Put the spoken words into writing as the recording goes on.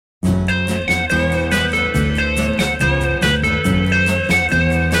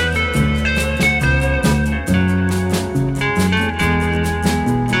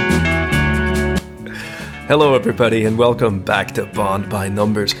Hello, everybody, and welcome back to Bond by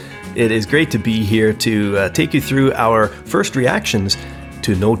Numbers. It is great to be here to take you through our first reactions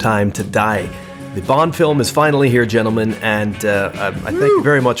to No Time to Die. The Bond film is finally here, gentlemen, and I thank you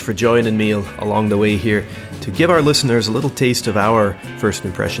very much for joining me along the way here to give our listeners a little taste of our first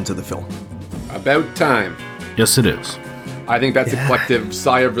impressions of the film. About time. Yes, it is. I think that's a collective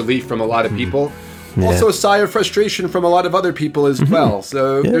sigh of relief from a lot of people. Also a sigh of frustration from a lot of other people as well.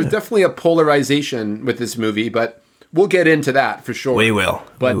 So there's definitely a polarization with this movie, but we'll get into that for sure. We will.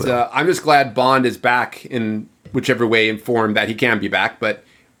 But I'm just glad Bond is back in whichever way in form that he can be back, but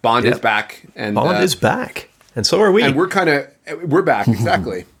Bond is back. And Bond is back. And so are we. And we're back,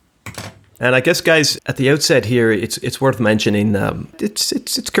 exactly. And I guess, guys, at the outset here, it's worth mentioning,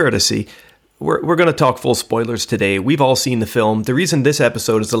 it's courtesy. We're going to talk full spoilers today. We've all seen the film. The reason this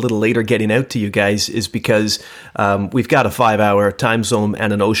episode is a little later getting out to you guys is because we've got a 5-hour time zone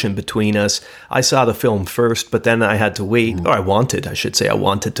and an ocean between us. I saw the film first, but then I had to wait, or I wanted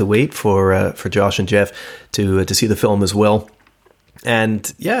to wait for Josh and Jeff to see the film as well.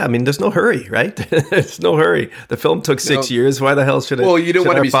 And yeah, I mean, there's no hurry, right? There's no hurry. The film took 6 years. Why the hell should it? Well, you don't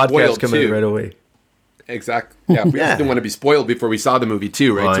want to be spoiled come too. out right away? Exactly. Yeah, we also didn't want to be spoiled before we saw the movie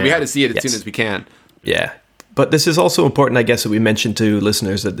too, right? So we had to see it as soon as we can. Yeah. But this is also important, I guess, that we mention to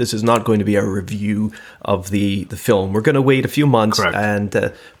listeners that this is not going to be a review of the film. We're going to wait a few months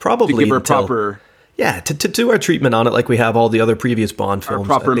and probably to give her proper... Yeah, to do our treatment on it like we have all the other previous Bond films.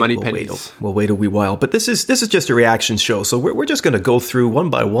 Our proper money pennies. We'll wait a wee while. But this is just a reaction show. So we're just going to go through one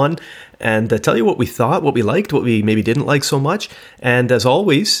by one and tell you what we thought, what we liked, what we maybe didn't like so much. And as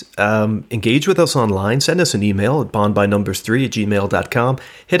always, engage with us online. Send us an email at bondbynumbers3@gmail.com.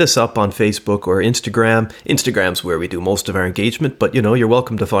 Hit us up on Facebook or Instagram. Instagram's where we do most of our engagement. But, you know, you're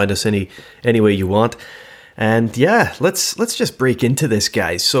welcome to find us any way you want. And yeah, let's just break into this,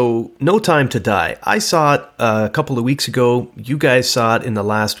 guys. So, No Time to Die. I saw it a couple of weeks ago. You guys saw it in the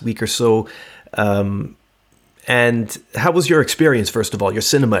last week or so. And how was your experience, first of all, your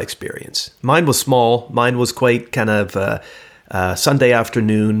cinema experience? Mine was small. Mine was quite kind of Sunday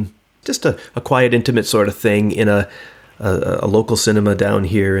afternoon, just a quiet, intimate sort of thing in a local cinema down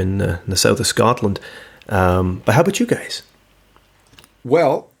here in the south of Scotland. But how about you guys?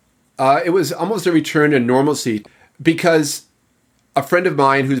 Well, it was almost a return to normalcy because a friend of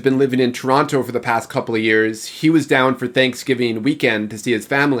mine who's been living in Toronto for the past couple of years, he was down for Thanksgiving weekend to see his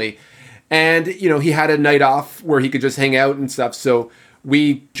family. And, you know, he had a night off where he could just hang out and stuff. So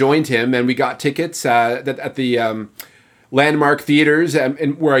we joined him and we got tickets at the Landmark Theatres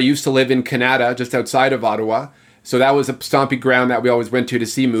and where I used to live in Canada, just outside of Ottawa. So that was a stomping ground that we always went to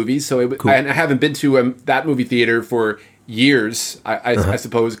see movies. So cool. And I haven't been to that movie theater for years, I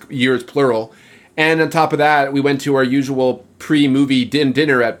suppose, years plural. And on top of that, we went to our usual pre-movie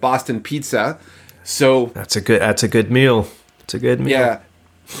dinner at Boston Pizza. So that's a good meal. It's a good meal. Yeah.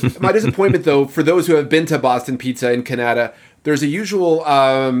 My disappointment, though, for those who have been to Boston Pizza in Canada, there's a usual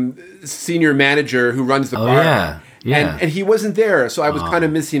senior manager who runs the bar. Yeah. And he wasn't there, so I was kind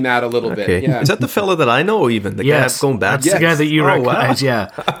of missing that a little bit. Yeah. Is that the fella that I know even? The guy going back? That's the guy that you recognize, yeah.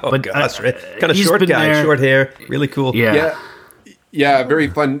 Oh, but gosh, right? Kind of short guy, there. Short hair, really cool. Yeah, very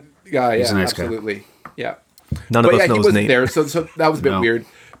fun guy. He's yeah, a nice absolutely. Guy. Yeah. None of us know his name. There, so that was a bit weird.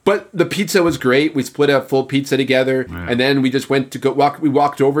 But the pizza was great. We split a full pizza together, and then we just went to go walk. We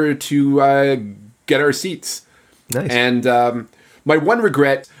walked over to get our seats. Nice. And my one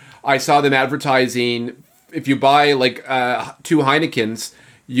regret, I saw them advertising. If you buy like 2 Heinekens,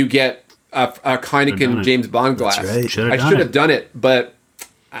 you get a Heineken James Bond glass. That's right. I should have done it, but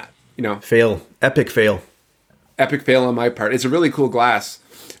you know, epic fail on my part. It's a really cool glass.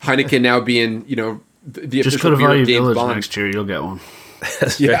 Heineken now being, you know, the official beer of James Village Bond. Next year, you'll get one.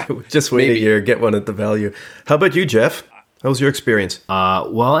 Yeah, just wait a year, get one at the value. How about you, Jeff? How was your experience?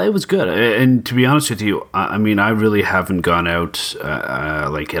 Well, it was good. And to be honest with you, I mean, I really haven't gone out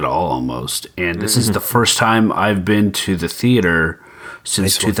like at all almost. And this is the first time I've been to the theater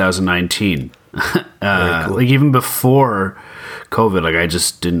since 2019. Cool. Like even before COVID, like I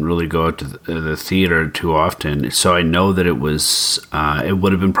just didn't really go out to the theater too often. So I know that it would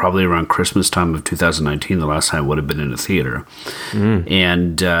have been probably around Christmas time of 2019, the last time I would have been in a theater.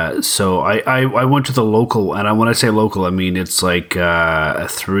 And so I went to the local, and when I say local, I mean it's like a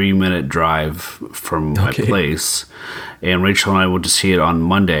 3-minute drive from my place. And Rachel and I went to see it on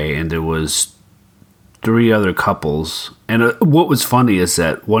Monday, and there was three other couples, and what was funny is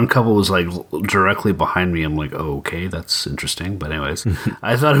that one couple was like directly behind me. I'm like, oh, okay, that's interesting. But anyways,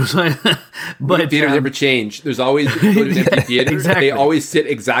 I thought it was like, but theaters never change. There's always theater. Exactly. They always sit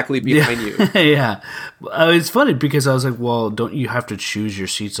exactly behind you. Yeah, it's funny because I was like, well, don't you have to choose your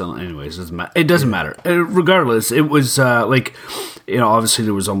seats on? Anyways, it doesn't matter. Regardless, it was like, obviously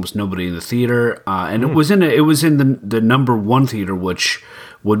there was almost nobody in the theater, and it was in the number one theater, which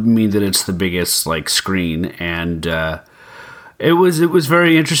would mean that it's the biggest like screen, and it was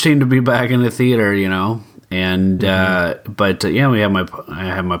very interesting to be back in the theater, and but I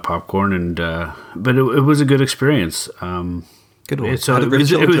had my popcorn, and but it was a good experience. Good one. So How did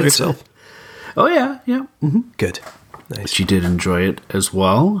Rachel enjoy itself? Oh yeah. Mm-hmm. Good. Nice. She did enjoy it as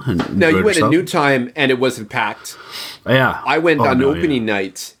well. And now you went at noon time and it wasn't packed. Yeah, I went on opening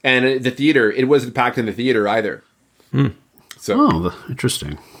night, and at the theater it wasn't packed in the theater either. So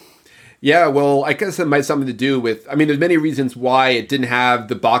interesting. Yeah, well, I guess it might have something to do with. I mean, there's many reasons why it didn't have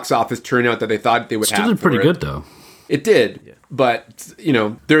the box office turnout that they thought they would have. Still did pretty good though. It did, but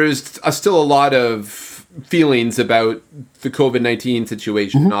there's still a lot of feelings about the COVID-19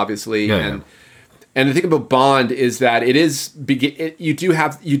 situation, obviously, and the thing about Bond is that it is you do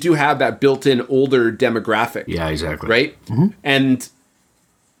have that built-in older demographic. Yeah, exactly. Right, and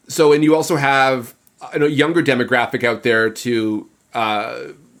you also have a younger demographic out there to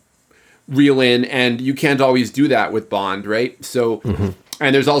reel in, and you can't always do that with Bond, right? So,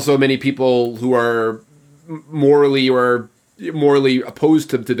 and there's also many people who are morally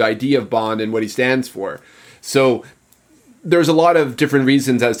opposed to the idea of Bond and what he stands for. So there's a lot of different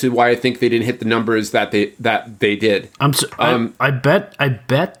reasons as to why I think they didn't hit the numbers that they did. I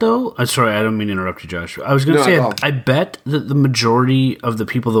bet though. I'm sorry, I don't mean to interrupt you, Josh. I was going to say, I bet that the majority of the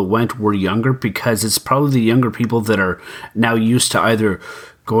people that went were younger, because it's probably the younger people that are now used to either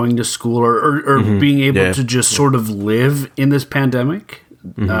going to school or being able to just sort of live in this pandemic.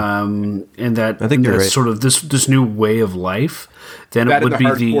 And that I think that's right. Sort of this new way of life. Then that it would the be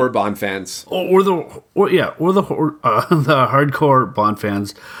hardcore Bond fans, or the hardcore Bond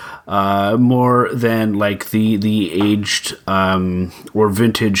fans, more than like the aged or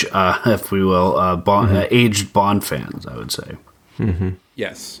vintage, if we will, aged Bond fans, I would say.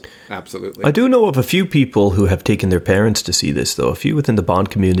 Yes, absolutely. I do know of a few people who have taken their parents to see this, though. A few within the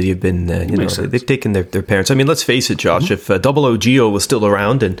Bond community have been, they've taken their parents. I mean, let's face it, Josh, if Double O Geo was still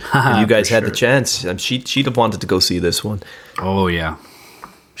around and you guys had the chance, she'd have wanted to go see this one. Oh, yeah.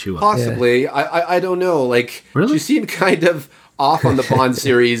 She was. Possibly. Yeah. I don't know. Like, really? She seemed kind of off on the Bond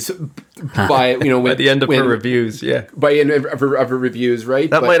series by at the end of her reviews, by the end of her reviews,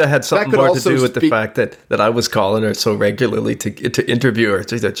 right? That might have had something more to do with the fact that I was calling her so regularly to interview her.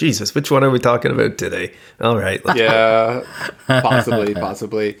 She said, Jesus, which one are we talking about today? All right. Yeah,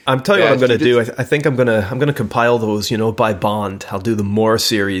 possibly. I'm telling you what I'm going to do. I think I'm going to compile those, by Bond. I'll do the Moore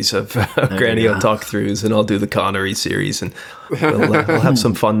series of Granny will talk throughs, and I'll do the Connery series, and we'll have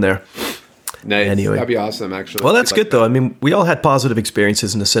some fun there. Nice. Anyway. That'd be awesome, actually. Well, that's good, though. I mean, we all had positive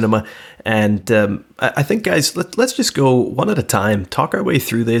experiences in the cinema. And I think, guys, let's just go one at a time, talk our way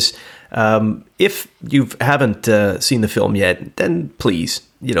through this. If you haven't seen the film yet, then please,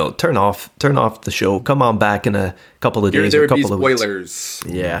 turn off the show. Come on back in a couple of days or a couple of weeks. Spoilers.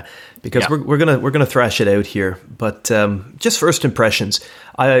 Yeah, because we're gonna thrash it out here. But just first impressions,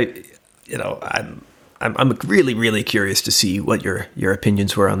 I'm really, really curious to see what your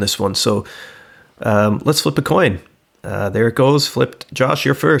opinions were on this one. So let's flip a coin. There it goes. Flipped. Josh,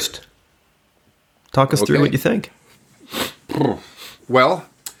 you're first. Talk us through what you think. Well,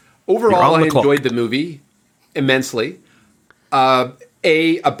 overall, I enjoyed the movie immensely.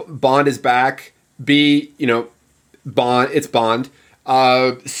 Bond is back. B, Bond. It's Bond.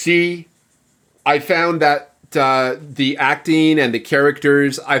 C, I found that the acting and the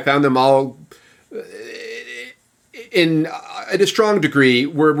characters, I found them all in a strong degree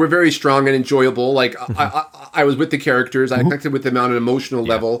were very strong and enjoyable. Like I was with the characters. I connected with them on an emotional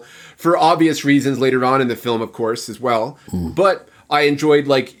level for obvious reasons later on in the film, of course, as well. But I enjoyed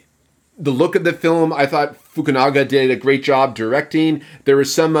like the look of the film. I thought Fukunaga did a great job directing. There were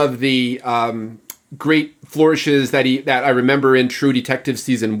some of the great flourishes that I remember in True Detective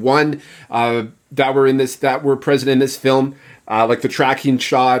season 1 that were present in this film, like the tracking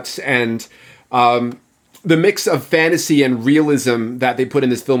shots and the mix of fantasy and realism that they put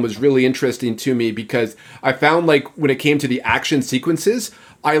in this film was really interesting to me, because I found like when it came to the action sequences,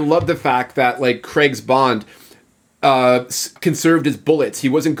 I love the fact that like Craig's Bond conserved his bullets. He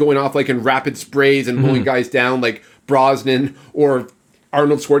wasn't going off like in rapid sprays and pulling guys down like Brosnan or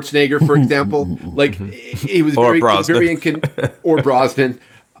Arnold Schwarzenegger, for example. Like he was or Brosnan.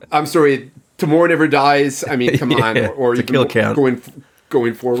 I'm sorry, Tomorrow Never Dies. I mean, come on, or it's a kill count.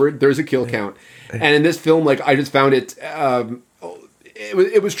 Going forward, there's a kill count. And in this film, like, I just found it.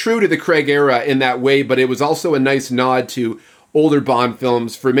 It was true to the Craig era in that way, but it was also a nice nod to older Bond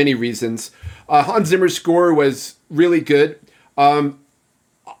films for many reasons. Hans Zimmer's score was really good.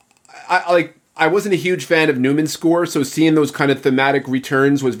 I wasn't a huge fan of Newman's score, so seeing those kind of thematic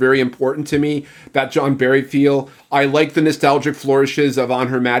returns was very important to me. That John Barry feel. I like the nostalgic flourishes of On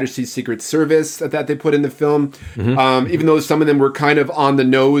Her Majesty's Secret Service that they put in the film, even though some of them were kind of on the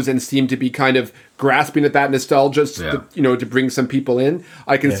nose and seemed to be kind of grasping at that nostalgia, to bring some people in.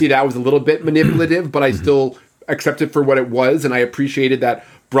 I can see that was a little bit manipulative, but I still accept it for what it was, and I appreciated that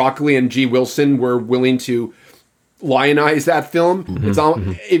Broccoli and G. Wilson were willing to lionize that film. It's all,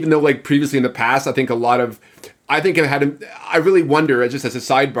 even though, like, previously in the past, I really wonder, just as a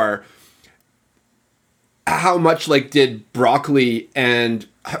sidebar, how much, like, did Broccoli and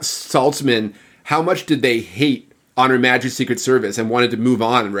Saltzman, how much did they hate On Her Majesty's Secret Service and wanted to move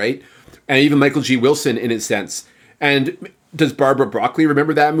on, right? And even Michael G. Wilson, in a sense. And does Barbara Broccoli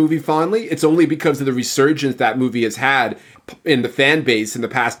remember that movie fondly? It's only because of the resurgence that movie has had in the fan base in the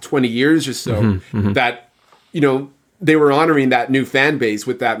past 20 years or so that, they were honoring that new fan base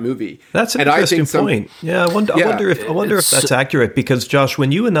with that movie. That's an interesting point. Yeah, I wonder if that's accurate, because, Josh,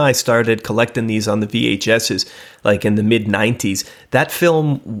 when you and I started collecting these on the VHSs, like in the mid-90s, that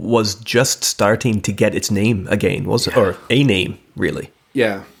film was just starting to get its name again, or a name, really.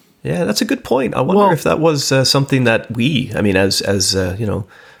 Yeah. Yeah, that's a good point. I wonder if that was something that we, as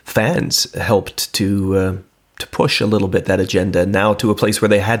fans, helped to push a little bit that agenda now to a place where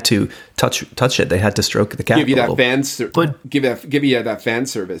they had to touch it. They had to stroke the cat. Give you that give you that fan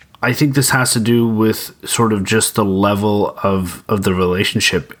service. I think this has to do with sort of just the level of the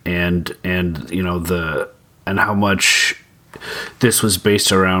relationship and how much this was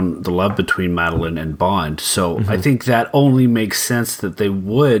based around the love between Madeline and Bond. So I think that only makes sense that they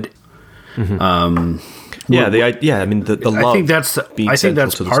would. The love. I think that's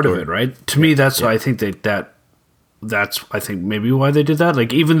part of it, right? To me, that's why I think that's I think maybe why they did that.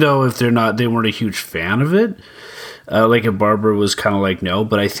 Like, even though if they weren't a huge fan of it, like if Barbara was kind of like no,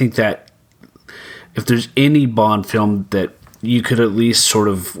 but I think that if there's any Bond film that you could at least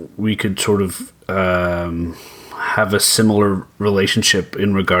we could have a similar relationship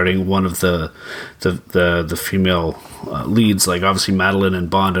in regarding one of the female leads, like obviously Madeline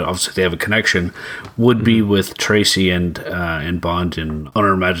and Bond, obviously they have a connection, would be with Tracy and Bond in On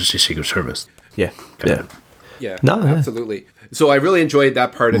Her Majesty's Secret Service. Yeah, absolutely. So I really enjoyed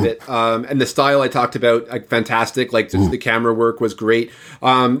that part of it. And the style I talked about, like, fantastic. Like, the camera work was great.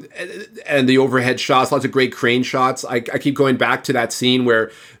 And the overhead shots, lots of great crane shots. I keep going back to that scene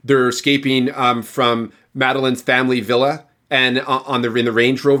where they're escaping from Madeline's family villa and in the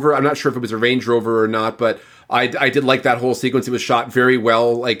Range Rover. I'm not sure if it was a Range Rover or not, but I did like that whole sequence. It was shot very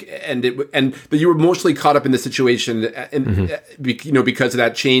well, like, and you were mostly caught up in the situation, and because of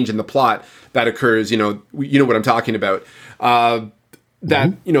that change in the plot that occurs. You know what I'm talking about. That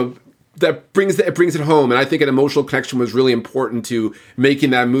brings it home, and I think an emotional connection was really important to making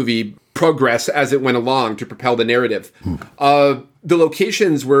that movie progress as it went along to propel the narrative. The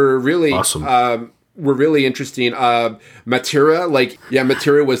locations were really awesome. Were really interesting. Matera,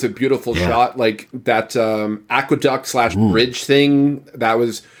 Matera was a beautiful shot. Like that aqueduct / bridge thing, that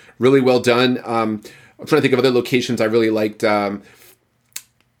was really well done. I'm trying to think of other locations I really liked.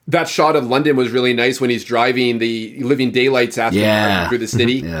 That shot of London was really nice when he's driving the Living Daylights after through the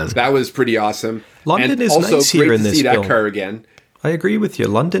city. That was pretty awesome. London is nice here in this film. Great to see that car again. I agree with you.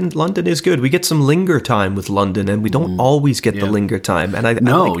 London is good. We get some linger time with London, and we don't always get the linger time. And I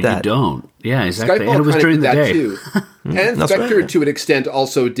like that. You don't. Yeah, exactly. Skyfall and it was during the day. Too. And Spectre, to an extent,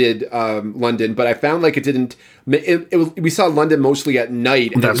 also did London, but I found like it didn't. We saw London mostly at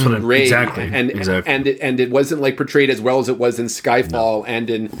night, and that's it was gray, exactly. And it wasn't like portrayed as well as it was in Skyfall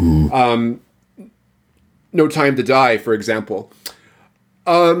and in No Time to Die, for example.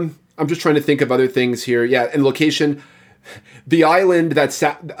 I'm just trying to think of other things here. Yeah, and location. The island, that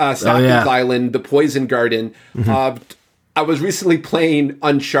Sapphi's Island, the Poison Garden. I was recently playing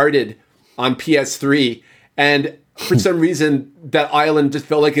Uncharted on PS3, and for some reason, that island just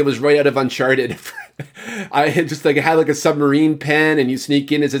felt like it was right out of Uncharted. I had just it had a submarine pen, and you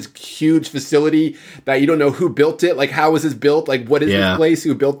sneak in as this huge facility that you don't know who built it. Like, how was this built? Like, what is this place?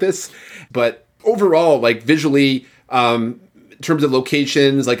 Who built this? But overall, like visually, in terms of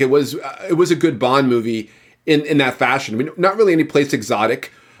locations, like it was a good Bond movie. In that fashion. I mean, not really any place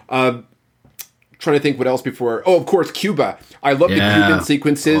exotic. Trying trying to think what else before. Oh, of course, Cuba. I love the Cuban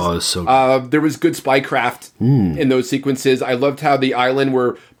sequences. Oh, so good. There was good spycraft in those sequences. I loved how the island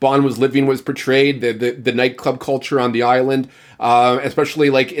where Bond was living was portrayed, the nightclub culture on the island, especially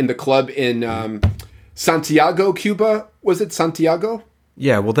like in the club in Santiago, Cuba. Was it Santiago?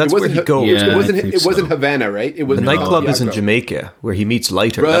 Yeah, well, that's where he goes. Yeah, It wasn't Havana, right? It was The nightclub is in Jamaica, where he meets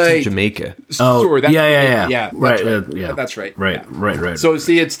Leiter. Right. That's in Jamaica. Oh, Sure, yeah. Right. Yeah. That's right. Right, Yeah. right. So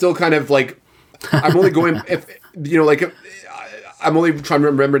see, it's still kind of like I'm only going if you know like I'm only trying to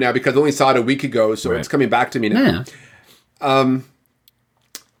remember now because I only saw it a week ago, so it's coming back to me now. Yeah.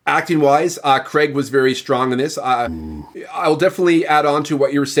 Acting wise, Craig was very strong in this. I'll definitely add on to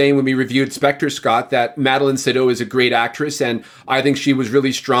what you were saying when we reviewed Spectre, Scott, that Madeline Sado is a great actress, and I think she was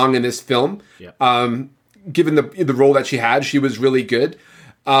really strong in this film. Yeah. Given the role that she had, she was really good.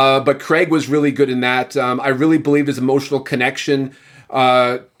 But Craig was really good in that. I really believed his emotional connection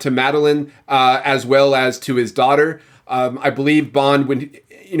to Madeline, as well as to his daughter. I believe Bond, when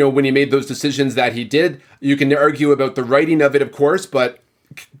he made those decisions that he did, you can argue about the writing of it, of course, but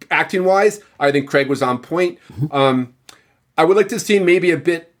acting wise, I think Craig was on point. I would like to see maybe a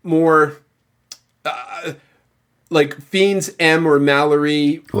bit more like Fiends M or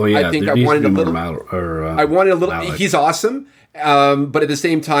Mallory. Well, yeah, I think I wanted a little. I wanted a little. Malik. He's awesome, but at the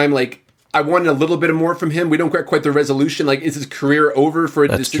same time, like I wanted a little bit more from him. We don't get quite the resolution. Like, is his career over for a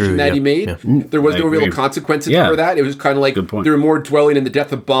decision that he made? Yeah. There was no real consequences for that. It was kind of like they were more dwelling in the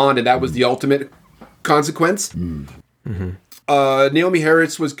death of Bond, and that was the ultimate consequence. Mm-hmm. Naomi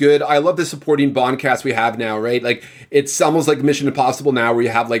Harris was good. I love the supporting Bond cast we have now, right? Like, it's almost like Mission Impossible now, where you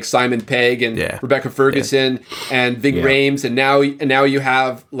have like Simon Pegg and Rebecca Ferguson and Ving Rhames, and now you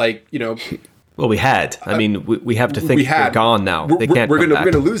have like Well, we had. I mean, we have to think they're gone now. They can't. We're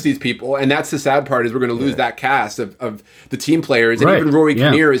going to lose these people, and that's the sad part is we're going to lose that cast of the team players, and even Rory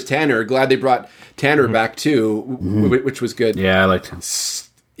Kinnear is Tanner. Glad they brought Tanner back too, which was good. Yeah, I liked him.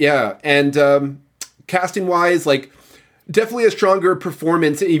 Yeah, and casting wise, like. Definitely a stronger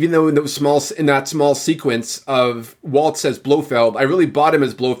performance, even though in that small sequence of Waltz as Blofeld, I really bought him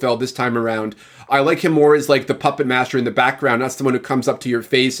as Blofeld this time around. I like him more as like the puppet master in the background, not someone who comes up to your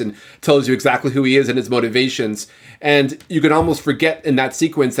face and tells you exactly who he is and his motivations. And you can almost forget in that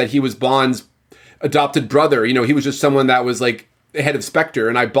sequence that he was Bond's adopted brother. He was just someone that was like the head of Spectre,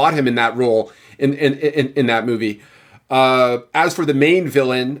 and I bought him in that role in that movie. As for the main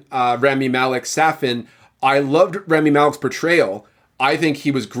villain, Rami Malek Safin, I loved Rami Malek's portrayal. I think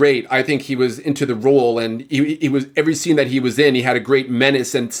he was great. I think he was into the role, and he was every scene that he was in, he had a great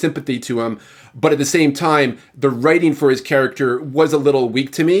menace and sympathy to him. But at the same time, the writing for his character was a little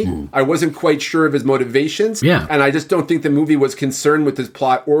weak to me. I wasn't quite sure of his motivations. Yeah. And I just don't think the movie was concerned with his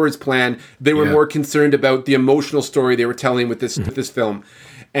plot or his plan. They were more concerned about the emotional story they were telling with this film.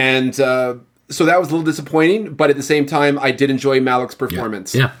 And so that was a little disappointing. But at the same time, I did enjoy Malek's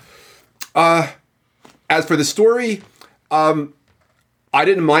performance. Yeah. As for the story, I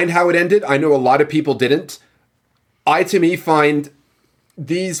didn't mind how it ended. I know a lot of people didn't. To me, find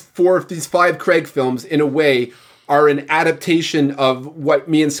these 5 Craig films, in a way, are an adaptation of what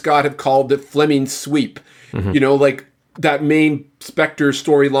me and Scott have called the Fleming sweep. Like that main Spectre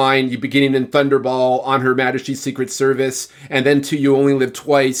storyline, you beginning in Thunderball, On Her Majesty's Secret Service, and then to You Only Live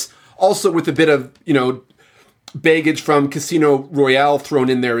Twice. Also with a bit of, baggage from Casino Royale thrown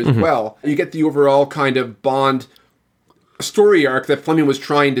in there as well. You get the overall kind of Bond story arc that Fleming was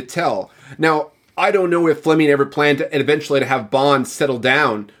trying to tell. Now, I don't know if Fleming ever planned to eventually to have Bond settle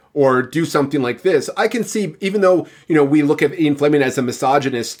down or do something like this. I can see, even though, we look at Ian Fleming as a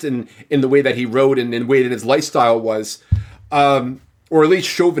misogynist in the way that he wrote and in the way that his lifestyle was, or at least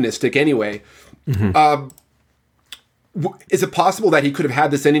chauvinistic anyway, is it possible that he could have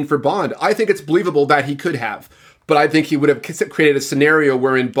had this ending for Bond? I think it's believable that he could have, but I think he would have created a scenario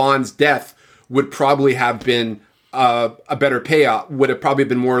wherein Bond's death would probably have been a better payoff, would have probably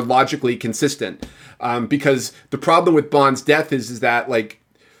been more logically consistent. Because the problem with Bond's death is that, like,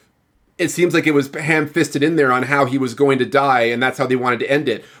 it seems like it was ham-fisted in there on how he was going to die, and that's how they wanted to end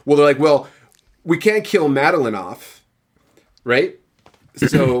it. Well, they're like, well, we can't kill Madeline off, right?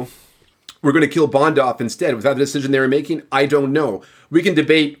 So we're going to kill Bond off instead. Was that the decision they were making? I don't know. We can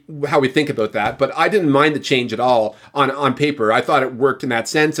debate how we think about that, but I didn't mind the change at all on paper. I thought it worked in that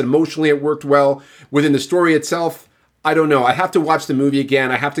sense, and emotionally it worked well. Within the story itself, I don't know. I have to watch the movie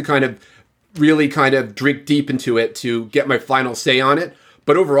again. I have to really drink deep into it to get my final say on it.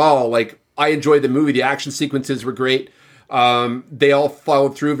 But overall, like, I enjoyed the movie. The action sequences were great. They all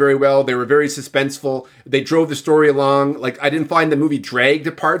followed through very well. They were very suspenseful. They drove the story along. Like, I didn't find the movie dragged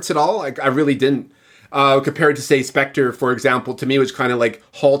at parts at all. Like, I really didn't. Compared to, say, Spectre, for example, to me, it was kind of like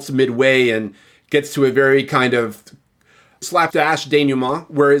halts midway and gets to a very kind of slapdash denouement,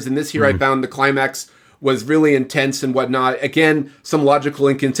 whereas in this here I found the climax was really intense and whatnot. Again, some logical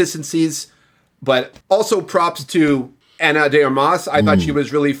inconsistencies, but also props to Ana de Armas. I thought she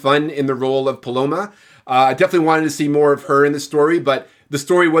was really fun in the role of Paloma. I definitely wanted to see more of her in the story, but the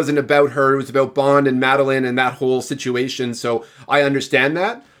story wasn't about her. It was about Bond and Madeline and that whole situation, so I understand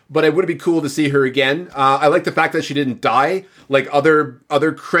that. But it would be cool to see her again. I like the fact that she didn't die like other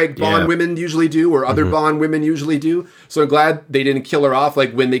Craig Bond women usually do, or other Bond women usually do. So I'm glad they didn't kill her off.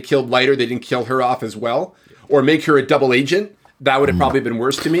 Like when they killed Leiter, they didn't kill her off as well, or make her a double agent. That would have probably been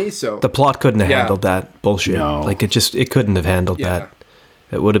worse to me. So the plot couldn't have handled that bullshit. No. Like it couldn't have handled that.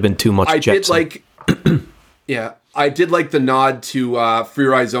 It would have been too much. I did like the nod to For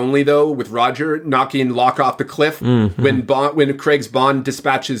Your Eyes Only, though, with Roger knocking Locke off the cliff when Craig's Bond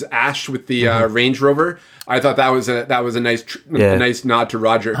dispatches Ash with the Range Rover. I thought that was a nice nod to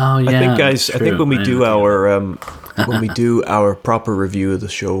Roger. Oh yeah, I think, guys. I think when we do our proper review of the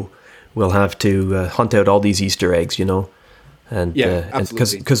show, we'll have to hunt out all these Easter eggs, and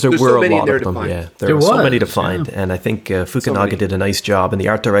because there were a lot of them. Yeah, there were so many to find, and I think Fukunaga did a nice job, and the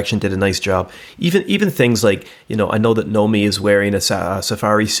art direction did a nice job. Even things like I know that Nomi is wearing a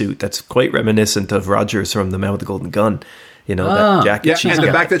safari suit that's quite reminiscent of Roger's from The Man with the Golden Gun. That jacket. And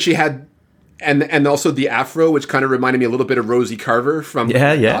the fact that she had. And also the afro, which kind of reminded me a little bit of Rosie Carver from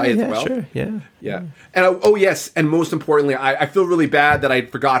sure, yeah. And and most importantly, I feel really bad that I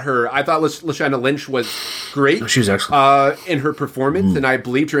forgot her. I thought Lashana Lynch was great. She was excellent in her performance, and I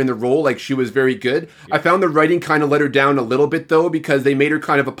believed her in the role. Like she was very good. Yeah. I found the writing kind of let her down a little bit though, because they made her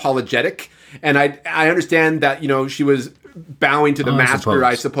kind of apologetic, and I understand that she was bowing to the master,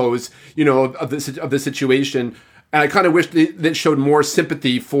 I suppose, of the situation, and I kind of wish that showed more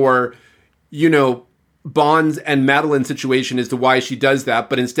sympathy for. Bond's and Madeline's situation as to why she does that,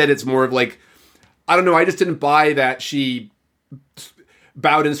 but instead it's more of like, I don't know, I just didn't buy that she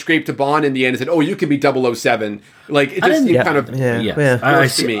bowed and scraped to Bond in the end and said, "Oh, you can be 007." Like it just seemed kind of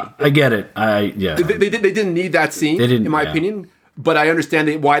forced to me. I get it. They didn't need that scene, in my opinion, but I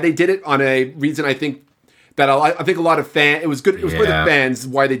understand why they did it on a reason. I think that I think a lot of it was good. It was for the fans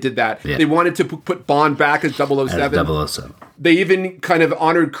why they did that. Yeah. They wanted to put Bond back as 007. As 007. They even kind of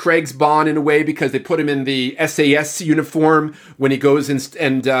honored Craig's Bond in a way because they put him in the SAS uniform when he goes and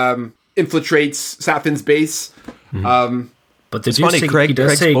infiltrates Safin's base. But they Craig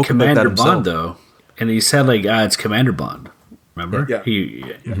does say Commander Bond though, and he said it's Commander Bond. Remember? Yeah.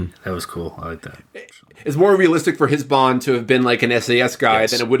 That was cool. I like that. It's more realistic for his Bond to have been like an SAS guy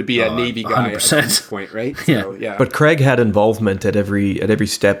than it would be a Navy guy 100%. At this point, right? So, yeah. But Craig had involvement at every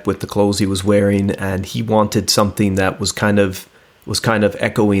step with the clothes he was wearing, and he wanted something that was kind of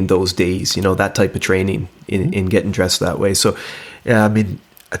echoing those days, that type of training in getting dressed that way. So, I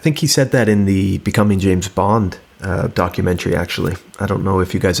think he said that in the Becoming James Bond documentary. Actually, I don't know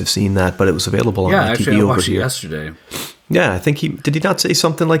if you guys have seen that, but it was available on actually, TV I watched over here yesterday. Yeah, I think did he not say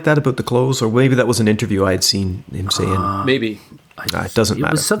something like that about the clothes, or maybe that was an interview I had seen him saying. Maybe it doesn't matter.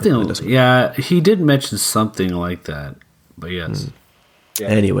 It was something. Yeah, he did mention something like that. But yes. Yeah.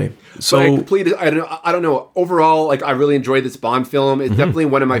 Anyway, so I don't know. Overall, I really enjoyed this Bond film. It's definitely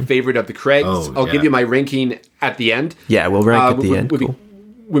one of my favorite of the Craigs. I'll give you my ranking at the end. Yeah, we'll rank at the end.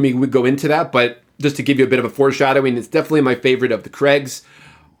 When we go into that, but just to give you a bit of a foreshadowing, it's definitely my favorite of the Craigs.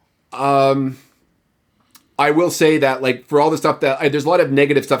 I will say that, for all the stuff that there's a lot of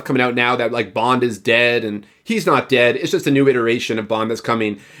negative stuff coming out now that Bond is dead, and he's not dead. It's just a new iteration of Bond that's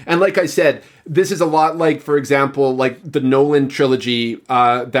coming. And like I said, this is a lot for example, the Nolan trilogy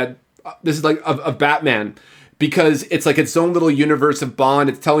this is of Batman, because it's its own little universe of Bond.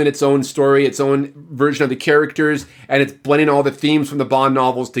 It's telling its own story, its own version of the characters, and it's blending all the themes from the Bond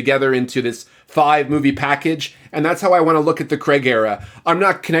novels together into this 5-movie package. And that's how I want to look at the Craig era. I'm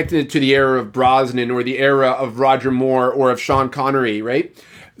not connecting it to the era of Brosnan or the era of Roger Moore or of Sean Connery, right?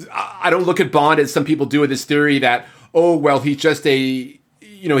 I don't look at Bond as some people do with this theory that, he's just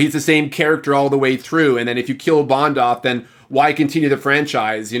he's the same character all the way through. And then if you kill Bond off, then why continue the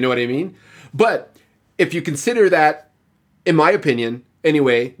franchise? You know what I mean? But if you consider that, in my opinion,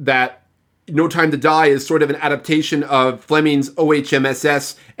 anyway, that No Time to Die is sort of an adaptation of Fleming's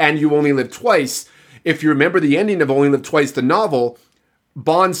OHMSS and You Only Live Twice. If you remember the ending of Only Live Twice, the novel,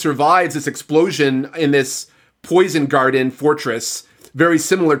 Bond survives this explosion in this poison garden fortress, very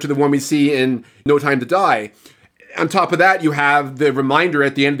similar to the one we see in No Time to Die. On top of that, you have the reminder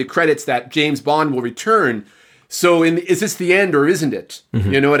at the end of the credits that James Bond will return. So is this the end or isn't it?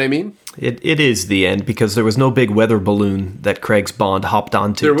 Mm-hmm. You know what I mean? It is the end, because there was no big weather balloon that Craig's Bond hopped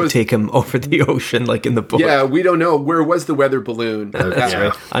onto to take him over the ocean like in the book. Yeah, we don't know. Where was the weather balloon? That's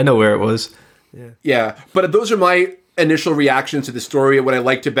right. I know where it was. Yeah, but those are my initial reactions to the story, what I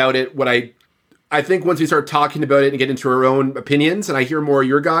liked about it, what I think once we start talking about it and get into our own opinions and I hear more of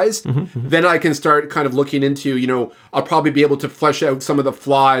your guys, then I can start kind of looking into, I'll probably be able to flesh out some of the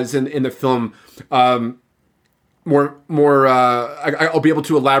flaws in the film more. I'll be able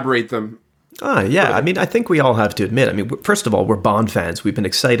to elaborate them. Yeah. I mean, I think we all have to admit, first of all, we're Bond fans. We've been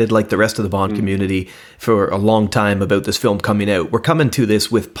excited like the rest of the Bond community for a long time about this film coming out. We're coming to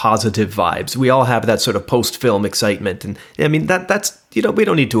this with positive vibes. We all have that sort of post-film excitement. And I mean, that's we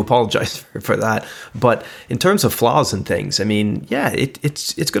don't need to apologize for that. But in terms of flaws and things, I mean, yeah,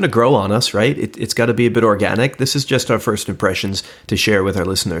 it's going to grow on us, right? It's got to be a bit organic. This is just our first impressions to share with our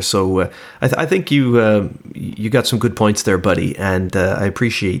listeners. So I think you got some good points there, buddy. And I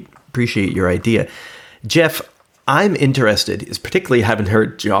appreciate your idea. Jeff, I'm interested, is particularly having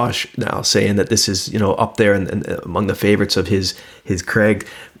heard Josh now saying that this is, up there and among the favorites of his Craig.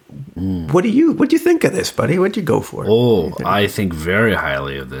 What do you think of this, buddy? What'd you go for? Oh, I think very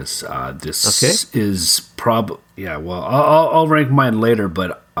highly of this. This is probably, yeah, well, I'll rank mine later,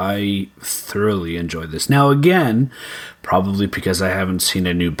 but I thoroughly enjoyed this. Now, again, probably because I haven't seen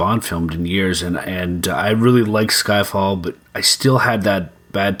a new Bond film in years, and I really like Skyfall, but I still had that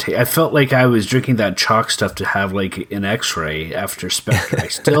bad taste. I felt like I was drinking that chalk stuff to have like an X-ray after Spectre.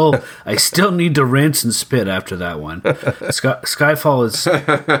 I still need to rinse and spit after that one. Skyfall is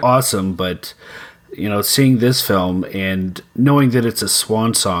awesome, but seeing this film and knowing that it's a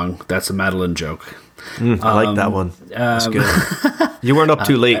swan song, that's a Madeline joke. I like that one. That's good. You weren't up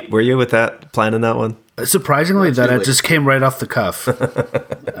too late, were you, with that, planning that one? Surprisingly, it just came right off the cuff.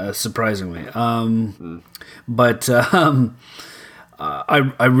 Surprisingly. But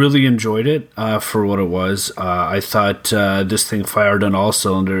I really enjoyed it for what it was. I thought this thing fired on all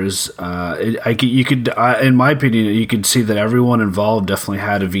cylinders. You could, in my opinion, you could see that everyone involved definitely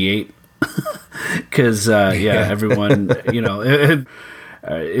had a V8 because everyone,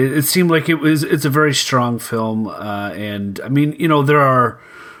 it seemed like it's a very strong film, and I mean, there are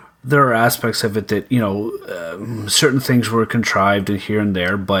aspects of it that certain things were contrived and here and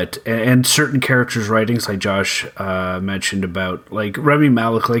there, but and certain characters' writings, like Josh mentioned about like Rami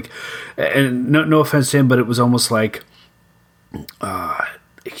Malek, like, and no offense to him, but it was almost like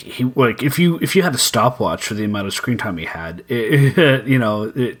he, like, if you had a stopwatch for the amount of screen time he had,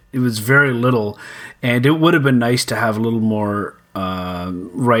 it was very little, and it would have been nice to have a little more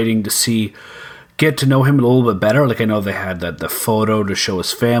writing to get to know him a little bit better. Like, I know they had the photo to show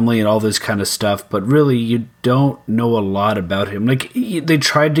his family and all this kind of stuff, but really you don't know a lot about him. Like, they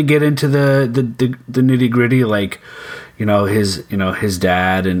tried to get into the nitty gritty, like, his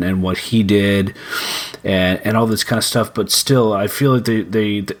dad and what he did and all this kind of stuff. But still, I feel like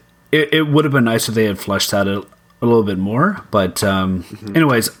it would have been nice if they had fleshed that a little bit more. But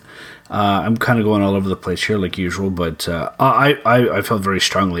anyways, I'm kind of going all over the place here like usual, but I felt very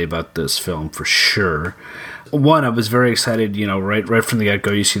strongly about this film for sure. One, I was very excited, right from the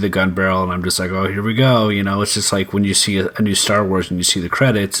get-go, you see the gun barrel, and I'm just like, oh, here we go. It's just like when you see a new Star Wars and you see the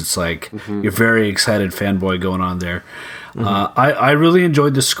credits, it's like you're very excited fanboy going on there. I really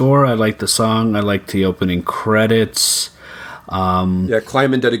enjoyed the score. I liked the song. I liked the opening credits.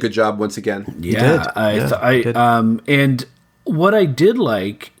 Kleiman did a good job once again. Yeah, he did. And what I did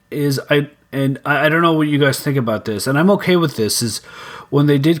like is I don't know what you guys think about this, and I'm okay with this, is when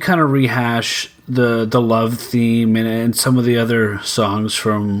they did kind of rehash the love theme and some of the other songs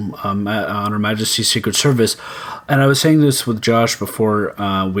from on Her Majesty's Secret Service. And I was saying this with Josh before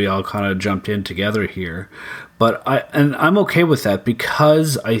we all kind of jumped in together here, but I'm okay with that,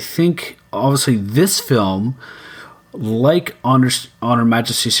 because I think obviously this film, like on Her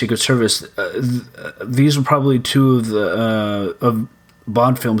Majesty's Secret Service, these were probably two of the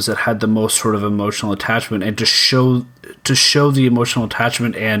Bond films that had the most sort of emotional attachment, and to show the emotional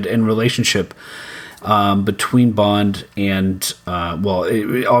attachment and relationship between Bond and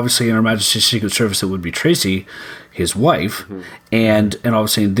obviously in Her Majesty's Secret Service it would be Tracy, his wife, and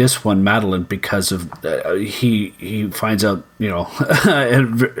obviously in this one Madeline, because of he finds out in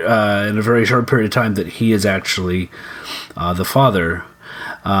a very short period of time that he is actually the father.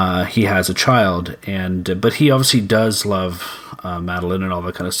 He has a child, but he obviously does love Madeline and all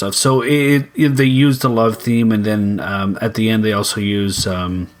that kind of stuff. So they use the love theme, and then at the end they also use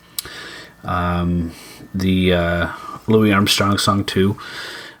the Louis Armstrong song too.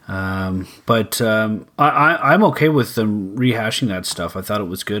 But I'm okay with them rehashing that stuff. I thought it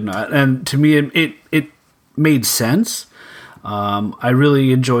was good, and to me it made sense. I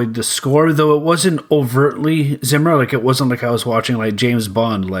really enjoyed the score, though it wasn't overtly Zimmer. Like, it wasn't like I was watching like James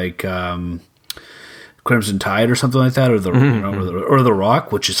Bond, like Crimson Tide or something like that, or the or the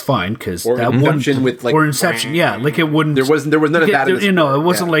Rock, which is fine because or that Inception with like or Inception, yeah, like it wouldn't. There was none of that. It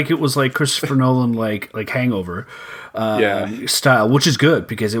wasn't like it was like Christopher Nolan like Hangover style, which is good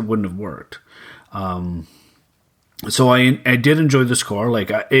because it wouldn't have worked. So I did enjoy the score.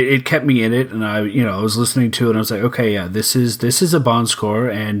 Like it kept me in it, and I was listening to it, and I was like, okay, yeah, this is a Bond score,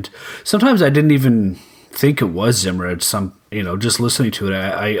 and sometimes I didn't even think it was Zimmer at some, just listening to it.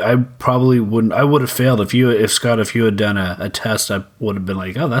 I probably wouldn't. I would have failed if Scott, if you had done a test, I would have been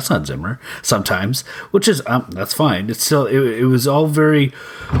like, oh, that's not Zimmer. Sometimes, which is that's fine. It's still it was all very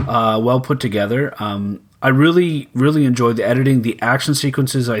well put together. I really enjoyed the editing, the action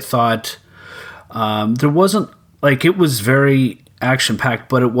sequences. I thought there wasn't like it was very action packed,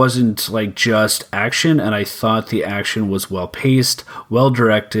 but it wasn't like just action. And I thought the action was well paced, well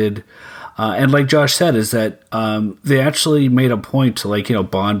directed. And like Josh said, is that they actually made a point to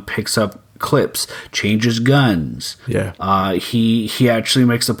Bond picks up clips, changes guns. Yeah. He actually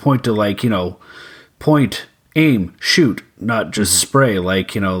makes a point to point, aim, shoot, not just spray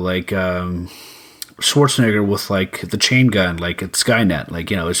Schwarzenegger with the chain gun at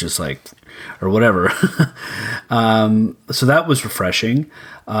Skynet. It's just or whatever. So that was refreshing.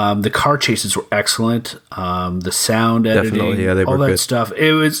 The car chases were excellent. The sound editing, definitely, yeah, they were all that good stuff.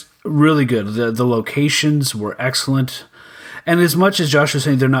 It was really good. The locations were excellent. And as much as Josh was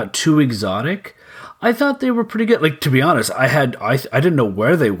saying they're not too exotic, I thought they were pretty good. To be honest, I didn't know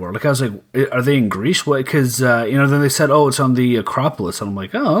where they were. I was like, are they in Greece? What? Because then they said, oh, it's on the Acropolis, and I'm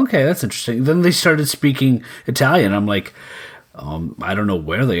like, oh, okay, that's interesting. Then they started speaking Italian. I'm like, I don't know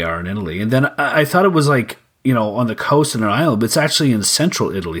where they are in Italy. And then I thought it was on the coast in an island, but it's actually in central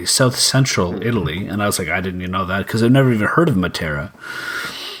Italy, south central Italy. And I was like, I didn't even know that because I've never even heard of Matera.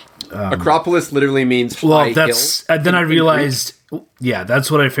 Acropolis literally means high hill. Then I realized, yeah, that's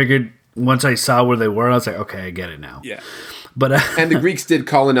what I figured. Once I saw where they were, I was like, okay, I get it now. Yeah. But and the Greeks did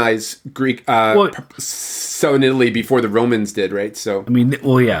colonize southern Italy before the Romans did, right? So I mean,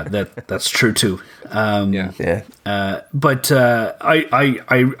 well, yeah, that's true too. Yeah. But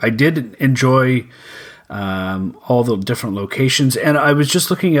I did enjoy all the different locations, and I was just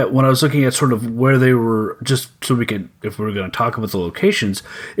looking at sort of where they were, just so we could, if we were going to talk about the locations,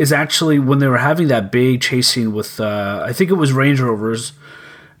 is actually when they were having that big chase scene with I think it was Range Rovers.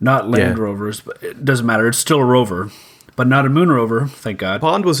 Not Land Rovers, but it doesn't matter. It's still a Rover, but not a Moon Rover, thank God.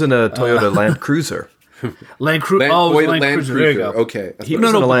 Bond was in a Toyota Land Cruiser. Land Cruiser. There you go. Okay. He was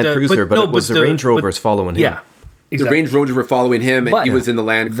in a Land Cruiser, but it was the Range Rovers following him. Yeah, exactly. The Range Rovers were following him, and he was in the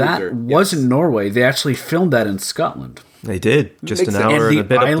Land Cruiser. That was in Norway. They actually filmed that in Scotland. They did. Just an hour and a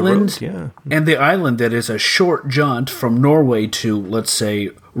bit up the road. Yeah. And the island that is a short jaunt from Norway to, let's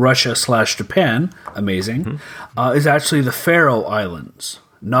say, Russia/Japan, amazing, is actually the Faroe Islands.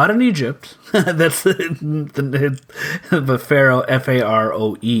 Not in Egypt. That's the Faroe,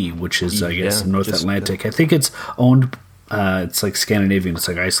 Faroe, which is, I guess, North Atlantic. I think it's owned, it's like Scandinavian. It's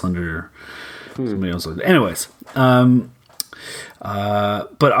like Iceland or somebody else. Anyways,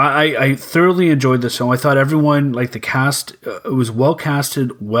 but I thoroughly enjoyed this film. I thought everyone, the cast, it was well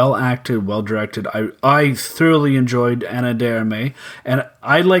casted, well acted, well directed. I thoroughly enjoyed Ana de Armas, and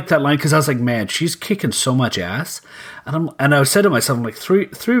I liked that line because I was like, man, she's kicking so much ass. And I said to myself, I'm like, three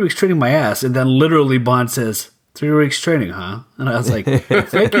weeks training my ass, and then literally Bond says, 3 weeks training, huh? And I was like,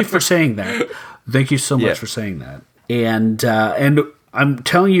 thank you for saying that. Thank you so much for saying that. And I'm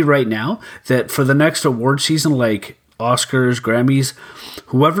telling you right now that for the next award season, like Oscars, Grammys,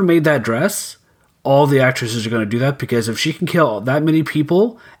 whoever made that dress, all the actresses are going to do that, because if she can kill that many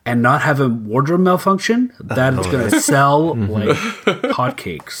people and not have a wardrobe malfunction, that is going to sell like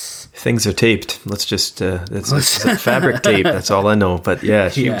hotcakes. Things are taped. Let's just it's a fabric tape. That's all I know. But yeah,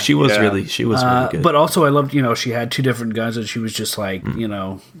 she was really good. But also I loved, she had 2 different guns, and she was just like,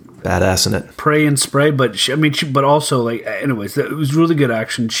 badass in it. Pray and spray, but but also anyways, it was really good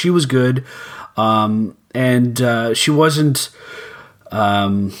action. She was good. And she wasn't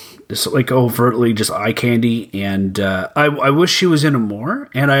just overtly just eye candy, and I wish she was in it more.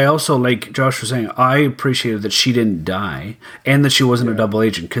 And I also, like Josh was saying, I appreciated that she didn't die and that she wasn't a double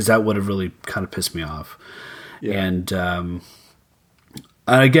agent, because that would have really kind of pissed me off. And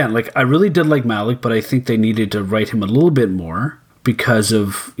again, I really did like Malick, but I think they needed to write him a little bit more because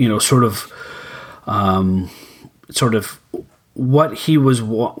of sort of what he was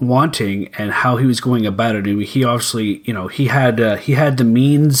wanting and how he was going about it. He obviously, he had the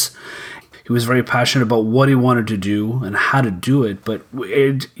means. He was very passionate about what he wanted to do and how to do it. But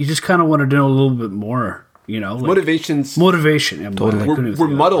you just kind of wanted to know a little bit more, motivation. Totally. We're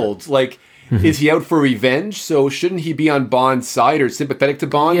muddled. Is he out for revenge? So shouldn't he be on Bond's side or sympathetic to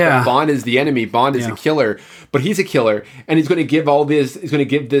Bond? Yeah. But Bond is the enemy. Bond is the killer, but he's a killer, and he's going to give all this. He's going to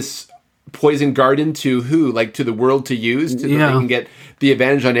give this poison garden to who? Like to the world to use, so that they can get the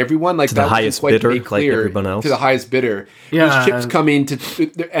advantage on everyone. Like to the highest bidder, like everyone else. To the highest bidder. Yeah. There's ships coming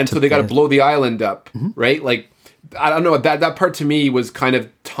and so they got to blow the island up, right? Like I don't know. That part to me was kind of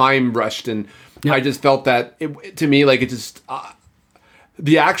time rushed, and I just felt that to me, like it just.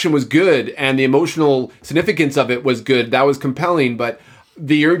 The action was good and the emotional significance of it was good. That was compelling, but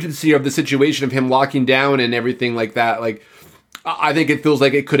the urgency of the situation of him locking down and everything like that, like I think it feels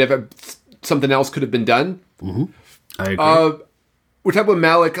like it could have something else could have been done. Mm-hmm. I agree. We're talking about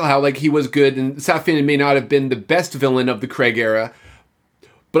Malik, how like he was good, and Safin may not have been the best villain of the Craig era,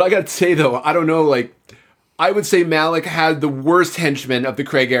 but I got to say though, I don't know, like I would say Malik had the worst henchman of the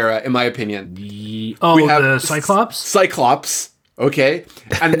Craig era, in my opinion. We have the Cyclops. Cyclops. Okay,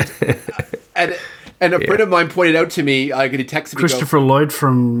 and a friend of mine pointed out to me, like he texted me, Christopher Lloyd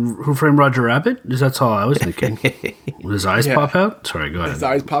from Who Framed Roger Rabbit. That's all I was thinking. Will his eyes pop out? Sorry, go ahead. His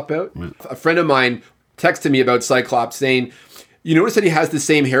eyes pop out. Yeah. A friend of mine texted me about Cyclops, saying, "You notice that he has the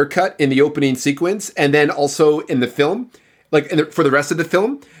same haircut in the opening sequence, and then also in the film, like for the rest of the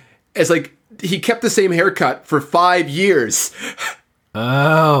film, it's like he kept the same haircut for 5 years."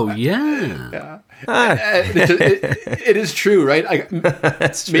 Oh yeah. It is true, right?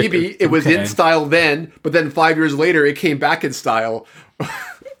 That's true. Maybe it was in style then, but then 5 years later, it came back in style.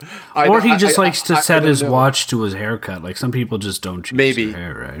 Or he just likes to set his watch to his haircut. Like some people just don't choose their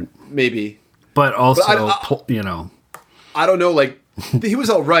hair, right? Maybe. But also, I don't know. Like he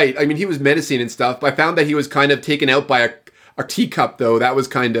was all right. I mean, he was menacing and stuff. But I found that he was kind of taken out by a teacup, though. That was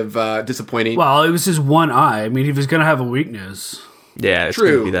kind of disappointing. Well, it was his one eye. I mean, he was going to have a weakness. Yeah, it's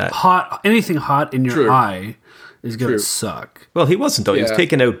going to be that. Anything hot in your eye is going to suck. Well, he wasn't, though. He was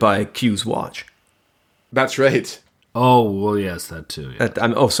taken out by Q's watch. That's right. Oh, well, yes, that too.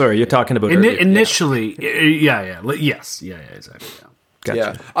 Yeah. Sorry, you're talking about initially. Yeah. Yes, exactly. Yeah. Gotcha.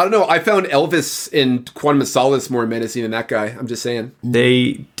 Yeah. I don't know. I found Elvis in Quantum of Solace more menacing than that guy. I'm just saying.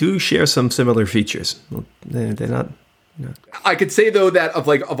 They do share some similar features. They're not... No. I could say, though, that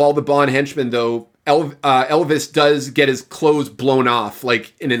of all the Bond henchmen, though, Elvis does get his clothes blown off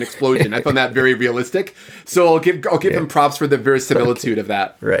like in an explosion. I found that very realistic. So I'll give him props for the verisimilitude of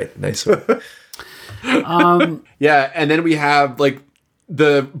that. Right. Nice one. Yeah, and then we have like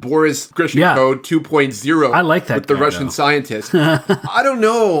the Boris Grishchenko 2.0. I like that with the Russian scientist. I don't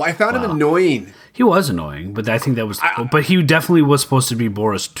know. I found him annoying. He was annoying, but I think that was. But he definitely was supposed to be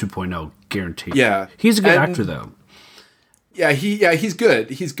Boris 2.0, guaranteed. Yeah, he's a good actor though. Yeah, he's good.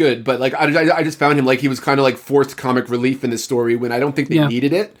 He's good, but like I just found him like he was kind of like forced comic relief in the story when I don't think they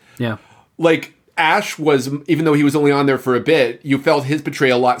needed it. Yeah, like Ash was, even though he was only on there for a bit, you felt his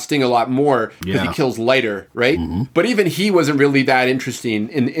betrayal sting a lot more because he kills Leiter, right? Mm-hmm. But even he wasn't really that interesting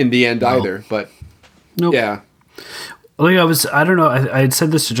in the end either. But yeah, like I don't know. I had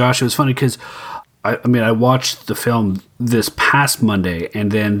said this to Josh. It was funny because I mean I watched the film this past Monday,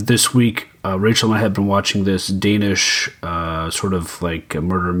 and then this week. Rachel and I had been watching this Danish sort of like a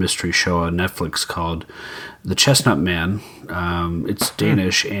murder mystery show on Netflix called The Chestnut Man. It's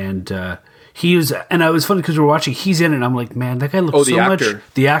Danish, and he was, and I was funny because we were watching. He's in it, and I'm like, man, that guy looks so much.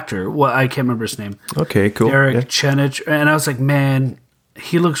 The actor. Well, I can't remember his name. Okay, cool. Derek Chenich, and I was like, man,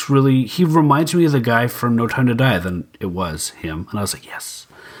 he looks really. He reminds me of the guy from No Time to Die. Then it was him, and I was like, yes.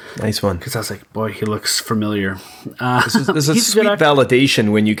 Nice one. Because I was like, boy, he looks familiar. This is a sweet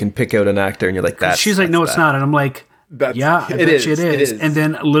validation when you can pick out an actor and you're like, that. She's like, no, it's not. And I'm like, yeah, I bet you it is. And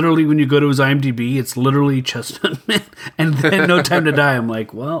then literally when you go to his IMDb, it's literally Chestnut Man. And then No Time to Die. I'm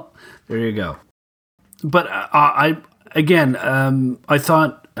like, well, there you go. But I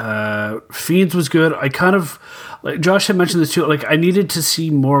thought Fiends was good. I kind of, like Josh had mentioned this too, like I needed to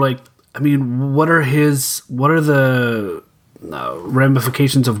see more like, I mean, what are the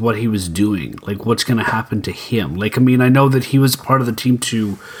ramifications of what he was doing, like what's going to happen to him. Like, I mean, I know that he was part of the team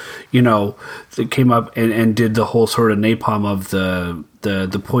to, that came up and did the whole sort of napalm of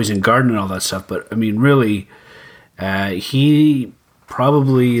the poison garden and all that stuff. But I mean, really, he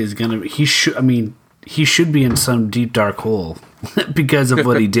probably is going to, he should be in some deep dark hole because of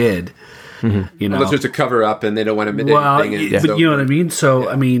what he did. Mm-hmm. Unless there's a cover up and they don't want to admit anything. But you know what I mean? So,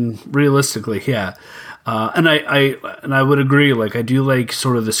 I mean, realistically, yeah. And I would agree. Like I do like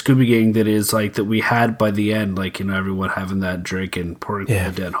sort of the Scooby Gang that is like that we had by the end. Like everyone having that drink and pouring the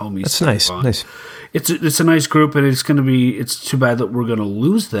dead homies. That's nice. On. Nice. It's a nice group, and it's going to be. It's too bad that we're going to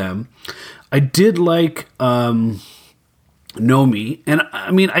lose them. I did like Nomi, and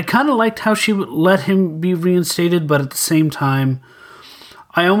I mean I kind of liked how she let him be reinstated, but at the same time,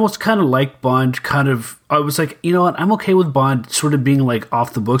 I almost kind of like Bond. I was like, you know what? I'm okay with Bond sort of being like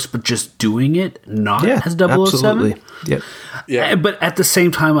off the books, but just doing it, not as 007. Absolutely. Yeah. But at the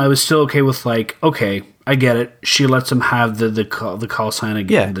same time, I was still okay with like, okay, I get it. She lets him have the call sign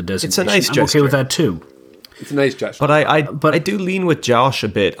again, the designation. It's a nice I'm gesture. okay with that too. It's a nice gesture. But I do lean with Josh a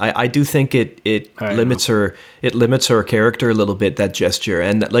bit. I do think it limits her. It limits her character a little bit, that gesture.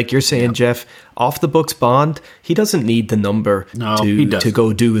 And like you're saying, Jeff, off the books Bond, he doesn't need the number to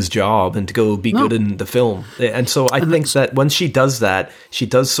go do his job and to go be good in the film. And so I think that when she does that, she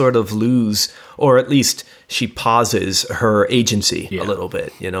does sort of lose, or at least she pauses her agency a little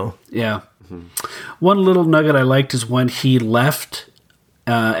bit, you know? Yeah. Mm-hmm. One little nugget I liked is when he left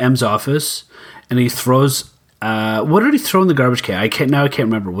M's office and he throws... what did he throw in the garbage can? I can't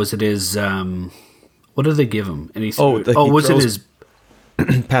remember. Was it his... what did they give him? And he was it his...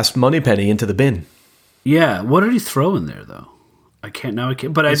 Passed Moneypenny into the bin. Yeah. What did he throw in there, though? I can't...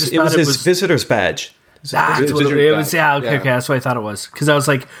 But I just thought it was his visitor's badge. That's what it was. Yeah, okay, that's what I thought it was. Because I was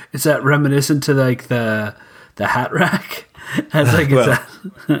like, is that reminiscent to like the hat rack? I was like, well,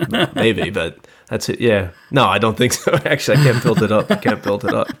 maybe, but that's it. Yeah. No, I don't think so. Actually, I can't build it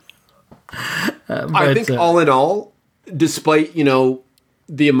up. I think all in all, despite,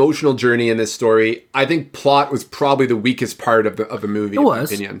 the emotional journey in this story, I think plot was probably the weakest part of the movie, in my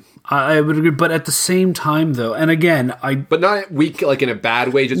opinion. I would agree. But at the same time, though, and again, But not weak like in a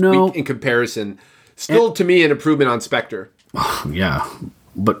bad way, just weak in comparison. Still, to me, an improvement on Spectre. Yeah.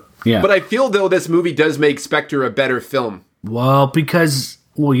 But I feel, though, this movie does make Spectre a better film. Well,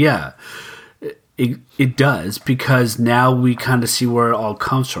 yeah. It does, because now we kind of see where it all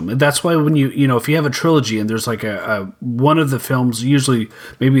comes from. And that's why when if you have a trilogy and there's like a one of the films, usually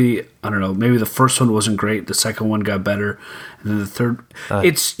maybe the first one wasn't great, the second one got better, and then the third,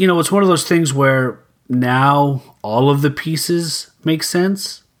 it's one of those things where now all of the pieces make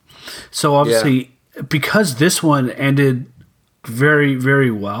sense. So obviously, because this one ended very, very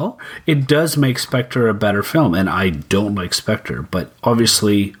well, it does make Spectre a better film, and I don't like Spectre, but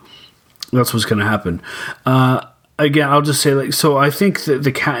obviously that's what's going to happen. Again, I'll just say, so I think that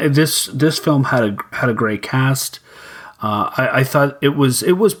this film had a great cast. I thought it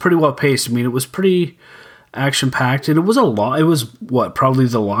was pretty well paced. I mean, it was pretty action packed, and it was probably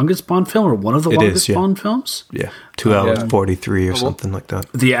the longest Bond film, or one of the longest Bond films. Yeah, 2 hours 43 or something like that.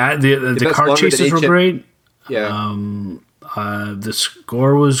 The car chases were great. Yeah. The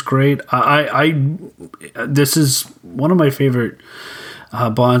score was great. This is one of my favorite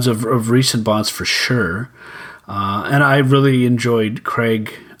Bonds of recent Bonds for sure, and I really enjoyed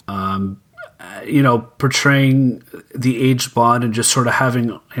Craig, portraying the aged Bond and just sort of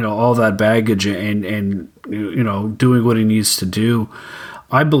having all that baggage and doing what he needs to do.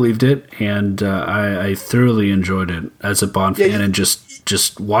 I believed it, and I thoroughly enjoyed it as a Bond fan, and just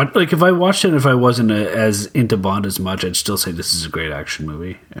watch. Like if I watched it, and if I wasn't as into Bond as much, I'd still say this is a great action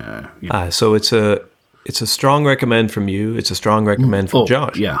movie. So it's a strong recommend from you. It's a strong recommend from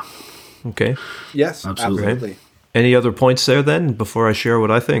Josh. Yeah. Okay. Yes, absolutely. Any other points there then before I share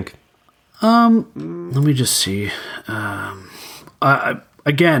what I think? Let me just see. I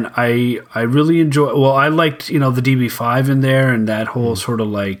really enjoy. Well, I liked the DB5 in there and that whole sort of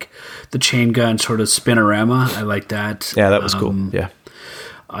like the chain gun sort of spinorama. I like that. Yeah, that was cool. Yeah.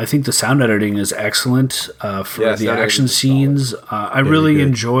 I think the sound editing is excellent for the action scenes. I really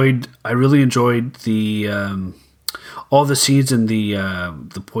enjoyed the all the scenes in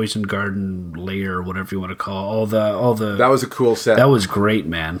the Poison Garden lair, or whatever you want to call it. all the. That was a cool set. That was great,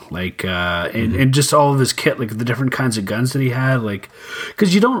 man. Like and just all of his kit, like the different kinds of guns that he had, like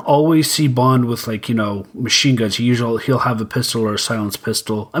because you don't always see Bond with machine guns. He'll have a pistol or a silenced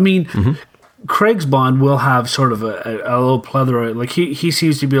pistol. I mean. Craig's Bond will have sort of a little plethora. Like he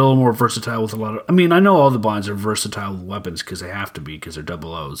seems to be a little more versatile with a lot of. I mean, I know all the Bonds are versatile with weapons because they have to be because they're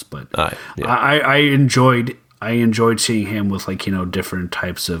double O's. But I enjoyed seeing him with different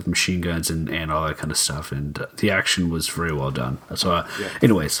types of machine guns and all that kind of stuff. And the action was very well done. So,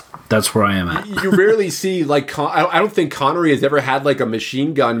 anyways, that's where I am at. You rarely see I don't think Connery has ever had a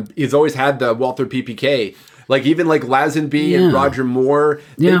machine gun. He's always had the Walther PPK. Even Lazenby and Roger Moore,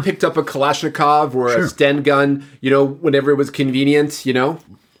 they picked up a Kalashnikov or a Sten gun, whenever it was convenient,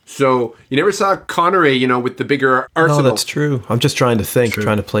 So you never saw Connery, with the bigger arsenal. No, that's true. I'm just trying to think,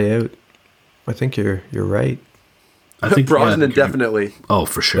 trying to play out. I think you're right. I think Brosnan definitely. Oh,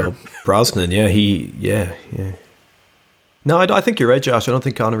 for sure. Brosnan, yeah. No, I think you're right, Josh. I don't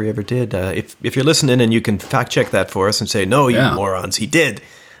think Connery ever did. If you're listening and you can fact check that for us and say, no, you morons, he did,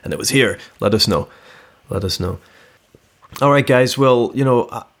 and it was here, let us know. All right, guys. Well,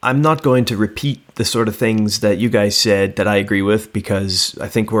 I'm not going to repeat the sort of things that you guys said that I agree with, because I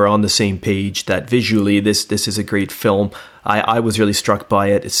think we're on the same page that visually this is a great film. I was really struck by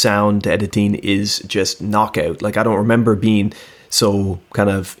it. Its sound editing is just knockout. Like, I don't remember being so kind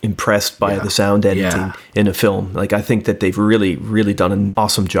of impressed by the sound editing in a film. Like, I think that they've really, really done an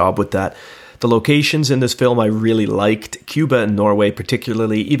awesome job with that. The locations in this film I really liked. Cuba and Norway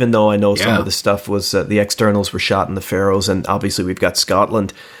particularly, even though I know some of the stuff was, the externals were shot in the Faroes, and obviously we've got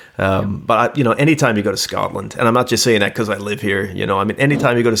Scotland. But anytime you go to Scotland, and I'm not just saying that because I live here,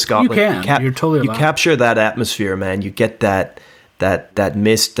 anytime you go to Scotland, you're totally allowed. You capture that atmosphere, man. You get that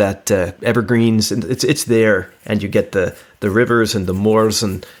mist, that evergreens, and it's there, and you get the rivers and the moors,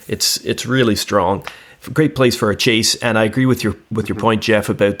 and it's really strong. Great place for a chase, and I agree with your point, Jeff,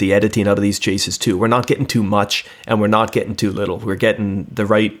 about the editing out of these chases too. We're not getting too much, and we're not getting too little. We're getting the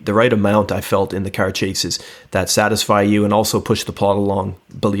right amount, I felt, in the car chases that satisfy you and also push the plot along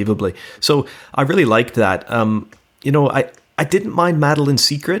believably. So I really liked that. I didn't mind Madeline's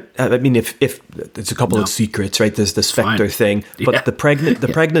secret. I mean, if there's a couple of secrets, right? There's the Spectre thing, but the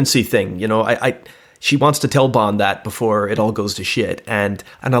pregnancy thing, she wants to tell Bond that before it all goes to shit. And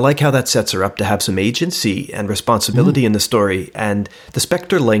I like how that sets her up to have some agency and responsibility in the story. And the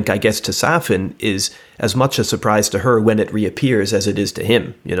Spectre link, I guess, to Safin is as much a surprise to her when it reappears as it is to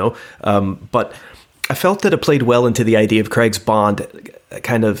him, But I felt that it played well into the idea of Craig's Bond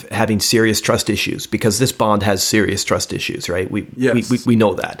kind of having serious trust issues, because this Bond has serious trust issues, right? We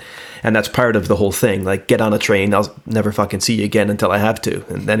know that. And that's part of the whole thing. Like, get on a train, I'll never fucking see you again until I have to.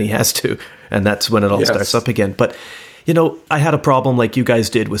 And then he has to. And that's when it all starts up again. But, I had a problem like you guys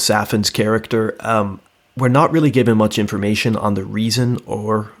did with Safin's character. We're not really given much information on the reason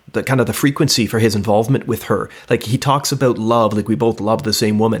or the kind of the frequency for his involvement with her. Like, he talks about love, like we both love the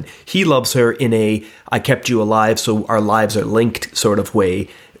same woman. He loves her in a I kept you alive so our lives are linked sort of way,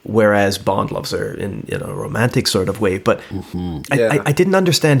 whereas Bond loves her in a romantic sort of way. But I didn't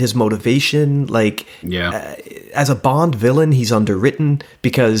understand his motivation. Like, as a Bond villain, he's underwritten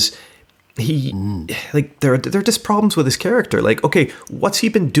because he there are just problems with his character. Like, okay, what's he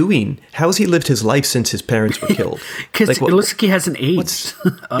been doing? How has he lived his life since his parents were killed? Because it looks like he hasn't aged.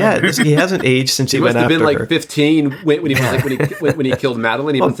 He hasn't aged since he went after her. He must have been like 15 when he was when he killed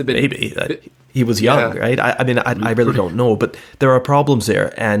Madeline. He must have been maybe. He was young, right? I mean, I really don't know, but there are problems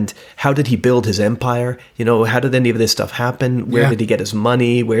there. And how did he build his empire? How did any of this stuff happen? Where did he get his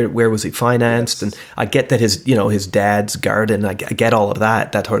money? Where was he financed? And I get that his dad's garden. I get all of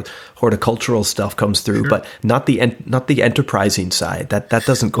that. That horticultural stuff comes through, but not the enterprising side. That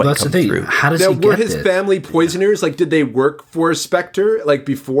doesn't quite come through. How does he get were his family poisoners? Like, did they work for Spectre like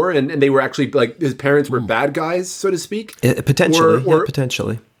before, and they were actually like his parents were bad guys, so to speak? Potentially,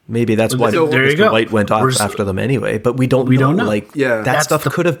 potentially. Maybe that's why Mr. White went off after them anyway. But we don't know. Like, that stuff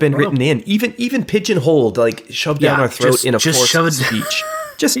could have been written in, even pigeonholed, like shoved down our throat in a forced speech.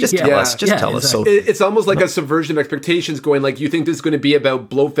 Just tell us. Just tell us. So it's almost like a subversion of expectations, going like, you think this is going to be about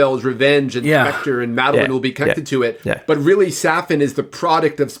Blofeld's revenge and Spectre and Madeline will be connected to it. Yeah. But really, Safin is the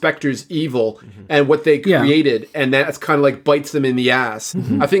product of Spectre's evil and what they created, and that's kind of like bites them in the ass.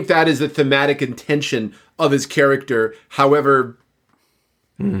 I think that is the thematic intention of his character. However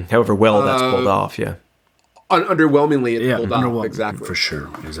well that's pulled off, underwhelmingly it pulled off, exactly. For sure,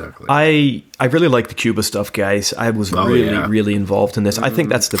 exactly. I really like the Cuba stuff, guys. I was really involved in this. I think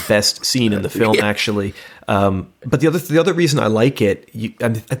that's the best scene in the film, actually. But the other reason I like it,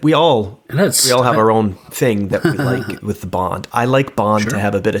 we all have our own thing that we like with the Bond. I like Bond to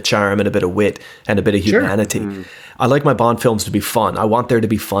have a bit of charm and a bit of wit and a bit of humanity. I like my Bond films to be fun. I want there to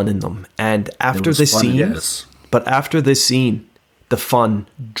be fun in them. And after this scene, the fun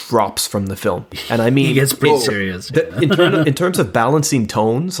drops from the film. And I mean, he gets pretty serious. In terms of balancing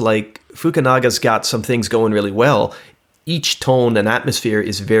tones, like, Fukunaga's got some things going really well. Each tone and atmosphere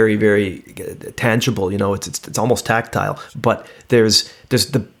is very, very tangible. It's almost tactile. But there's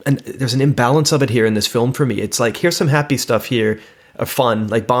an imbalance of it here in this film for me. It's like, here's some happy stuff here, fun.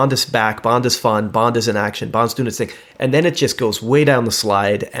 Like, Bond is back, Bond is fun, Bond is in action, Bond's doing its thing, and then it just goes way down the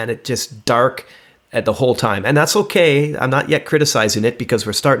slide, and it just dark at the whole time. And that's okay. I'm not yet criticizing it, because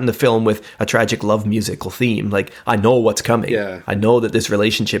we're starting the film with a tragic love musical theme. Like, I know what's coming. I know that this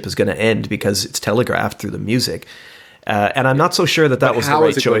relationship is going to end because it's telegraphed through the music. And I'm not so sure that was the right choice. How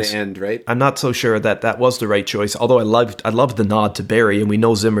is it going to end, right? I'm not so sure that was the right choice. Although I loved the nod to Barry, and we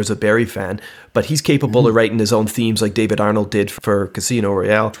know Zimmer's a Barry fan, but he's capable of writing his own themes like David Arnold did for Casino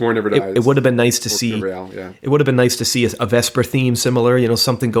Royale. Tomorrow Never Dies. It would have been nice to see. It would have been nice to see a Vesper theme similar.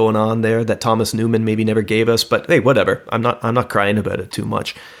 Something going on there that Thomas Newman maybe never gave us. But hey, whatever. I'm not crying about it too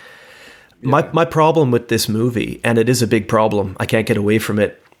much. My problem with this movie, and it is a big problem, I can't get away from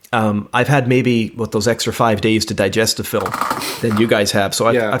it. I've had maybe those extra 5 days to digest the film than you guys have, so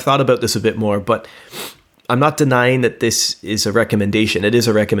I've thought about this a bit more. But I'm not denying that this is a recommendation. It is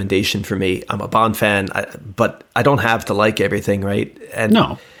a recommendation for me. I'm a Bond fan, but I don't have to like everything, right? And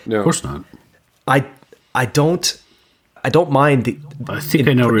no, of course not. I don't mind. I think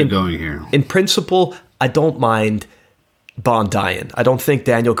I know where you're going here. In principle, I don't mind Bond dying. I don't think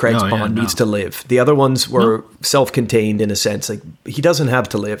Daniel Craig's Bond needs to live. The other ones were self-contained in a sense. Like, he doesn't have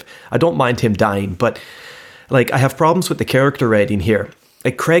to live. I don't mind him dying, but like, I have problems with the character writing here.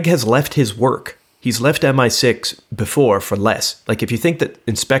 Like, Craig has left his work. He's left MI6 before for less. Like, if you think that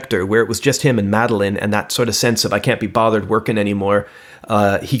Inspector, where it was just him and Madeline and that sort of sense of I can't be bothered working anymore,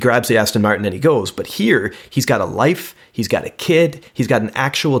 he grabs the Aston Martin and he goes. But here, he's got a life, he's got a kid, he's got an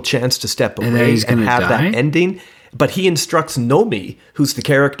actual chance to step away and have that ending. But he instructs Nomi, who's the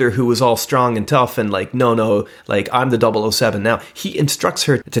character who was all strong and tough and like, no, like, I'm the 007 now. He instructs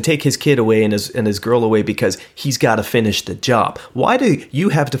her to take his kid away and his girl away because he's got to finish the job. Why do you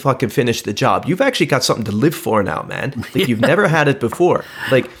have to fucking finish the job? You've actually got something to live for now, man. Like, you've never had it before.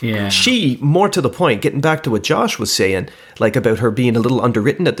 Like, she, more to the point, getting back to what Josh was saying, like, about her being a little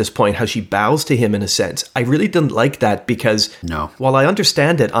underwritten at this point, how she bows to him in a sense. I really didn't like that because while I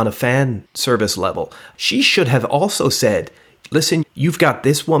understand it on a fan service level, she should have also said, listen, you've got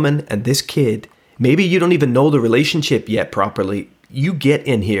this woman and this kid. Maybe you don't even know the relationship yet properly. You get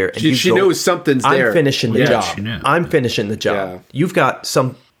in here. And she knows something's there. I'm finishing the job. I'm finishing the job. Yeah. You've got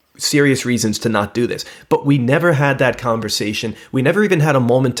some serious reasons to not do this. But we never had that conversation. We never even had a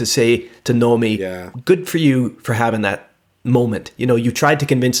moment to say to Nomi, good for you for having that moment. You know, you tried to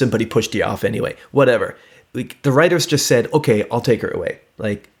convince him, but he pushed you off anyway. Whatever. Like, the writers just said, okay, I'll take her away.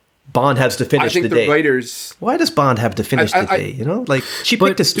 Like, Bond has to finish the day. I think the writers... Why does Bond have to finish the day, you know? Like, she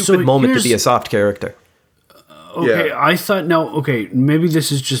picked a stupid moment to be a soft character. Okay, I thought, maybe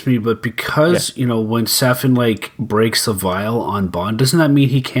this is just me, but because, you know, when Safin, like, breaks the vial on Bond, doesn't that mean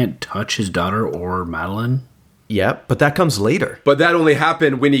he can't touch his daughter or Madeline? Yeah, but that comes later. But that only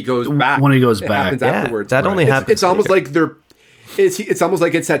happened when he goes back. When he goes back. Happens afterwards. That only happens It's almost like they're... It's almost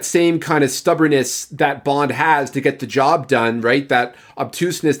like it's that same kind of stubbornness that Bond has to get the job done, right? That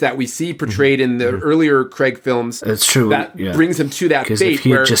obtuseness that we see portrayed in the earlier Craig films. That's true. That brings him to that fate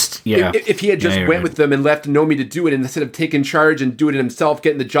where if he had just went with them and left Nomi to do it instead of taking charge and doing it himself,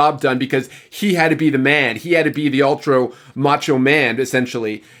 getting the job done because he had to be the man. He had to be the ultra macho man,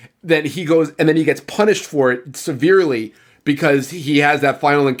 essentially. Then he goes and then he gets punished for it severely because he has that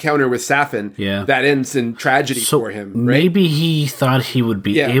final encounter with Safin that ends in tragedy for him. Right? Maybe he thought he would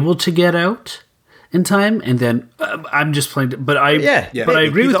be able to get out in time, and then I'm just playing. But I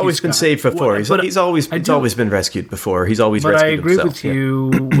agree. He's always been saved before. He's always been rescued before. He's always rescued himself. But I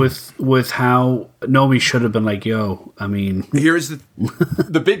agree with you with how Nomi should have been like, yo. I mean, here's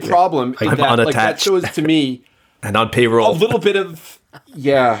the big problem. I'm unattached. Like, that shows to me and on payroll a little bit of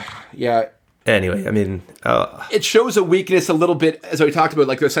Anyway, I mean... it shows a weakness a little bit, as we talked about,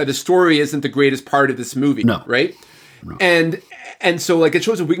 like I said, the story isn't the greatest part of this movie, right? No. And so, like, it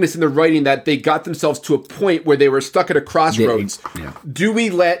shows a weakness in the writing that they got themselves to a point where they were stuck at a crossroads. Do we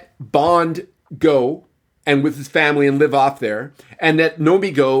let Bond go and with his family and live off there, and let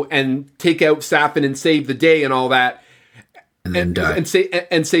Nomi go and take out Safin and save the day and all that, and then die.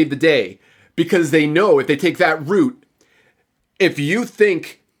 And save the day? Because they know if they take that route, if you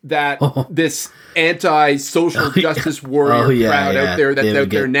think... that this anti-social justice warrior crowd out there that's out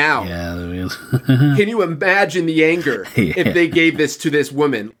there now. Can you imagine the anger if they gave this to this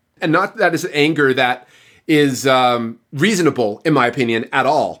woman? And not that it's anger that is reasonable, in my opinion, at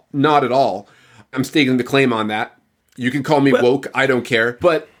all. Not at all. I'm staking the claim on that. You can call me woke. I don't care.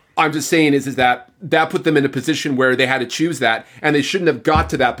 But I'm just saying is that put them in a position where they had to choose that, and they shouldn't have got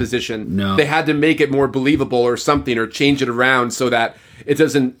to that position. No. They had to make it more believable or something, or change it around so that it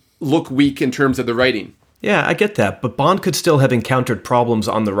doesn't look weak in terms of the writing. Yeah, I get that. But Bond could still have encountered problems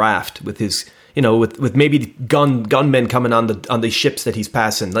on the raft with his, you know, with maybe gunmen coming on the ships that he's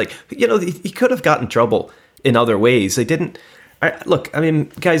passing. Like, you know, he could have gotten trouble in other ways. They didn't. Look, I mean,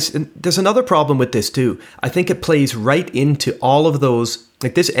 guys, there's another problem with this too. I think it plays right into all of those,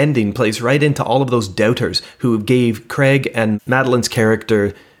 like this ending plays right into all of those doubters who gave Craig and Madeline's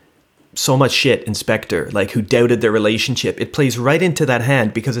character so much shit, Inspector, like, who doubted their relationship. It plays right into that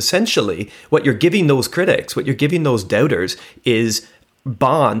hand because essentially what you're giving those critics, what you're giving those doubters is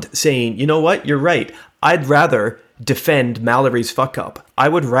Bond saying, you know what, you're right. I'd rather defend Mallory's fuck up. I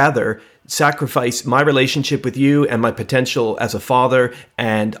would rather sacrifice my relationship with you and my potential as a father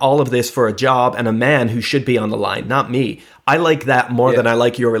and all of this for a job and a man who should be on the line, not me. I like that more than I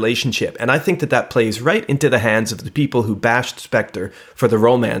like your relationship. And I think that plays right into the hands of the people who bashed Spectre for the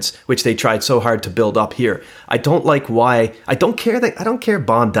romance, which they tried so hard to build up here. I don't like why. I don't care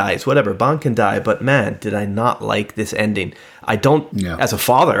Bond dies, whatever. Bond can die. But man, did I not like this ending. I don't, as a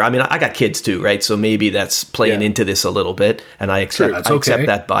father, I mean, I got kids too, right? So maybe that's playing into this a little bit. And I accept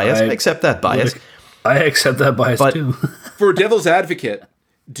that bias. I accept that bias. I accept that bias too. For devil's advocate,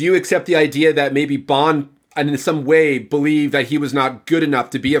 do you accept the idea that maybe Bond, and in some way, believed that he was not good enough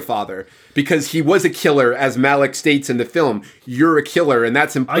to be a father because he was a killer, as Malik states in the film? You're a killer, and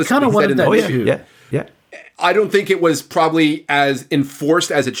that's implicitly I kind of wanted that too. Yeah. I don't think it was probably as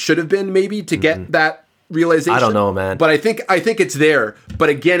enforced as it should have been, maybe, to get that realization. I don't know, man. But I think it's there. But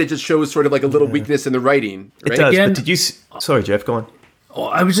again, it just shows sort of like a little weakness in the writing. Right? It does. Again, but did you? Sorry, Jeff. Go on. Well,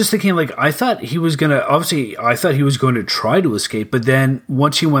 I was just thinking, like, I thought he was going to try to escape, but then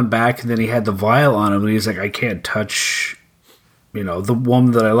once he went back and then he had the vial on him, and he's like, I can't touch, the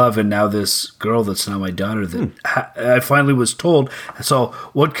woman that I love, and now this girl that's now my daughter that I finally was told. So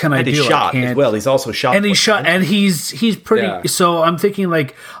what can I do? He's shot as well. He's also shot. And he's shot, and he's pretty. Yeah. So I'm thinking,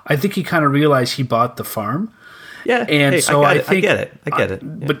 like, I think he kind of realized he bought the farm. Yeah, and so I think I get it.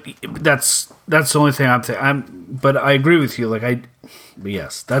 Yeah. But that's the only thing I'm saying. But I agree with you. Like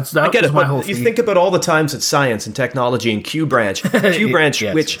yes, that I get it. My but whole you thing. think about all the times that science and technology and Q branch,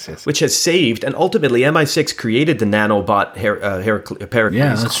 yes. which has saved, and ultimately MI6 created the nanobot Pericles.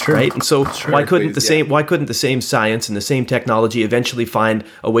 Yeah, that's true. Right, and so why couldn't the same science and the same technology eventually find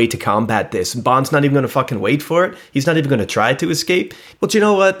a way to combat this? And Bond's not even going to fucking wait for it. He's not even going to try to escape. Well, do you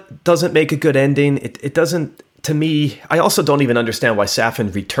know what? Doesn't make a good ending. It doesn't. To me, I also don't even understand why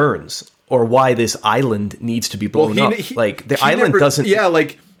Safin returns or why this island needs to be blown up. The island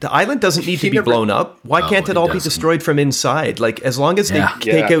doesn't need to be blown up. Why can't it all be destroyed from inside? Like, as long as they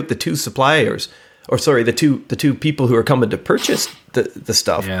take out the two suppliers, the two people who are coming to purchase the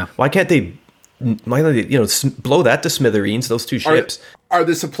stuff. Yeah. Why can't they blow that to smithereens? Those two ships. Are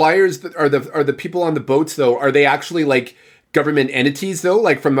the suppliers are the people on the boats though? Are they actually like government entities though,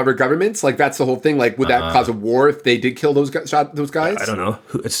 like from other governments? Like, that's the whole thing. Like, would that cause a war if they did kill those guys? I don't know.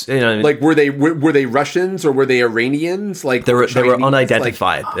 Like, were they Russians or were they Iranians? Like, they were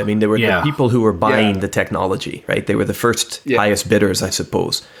unidentified. Like, I mean, they were the people who were buying the technology, right? They were the first highest bidders, I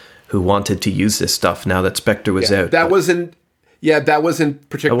suppose, who wanted to use this stuff now that Spectre was out. That wasn't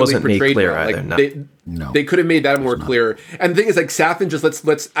particularly portrayed clear well. either. Like, they could have made that more clear. And the thing is, like, Safin just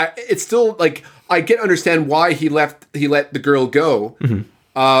it's still like, I understand why he let the girl go.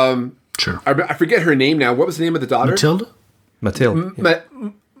 Mm-hmm. Sure. I forget her name now. What was the name of the daughter? Mathilde.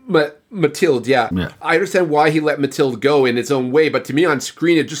 Mathilde, yeah. I understand why he let Mathilde go in its own way, but to me on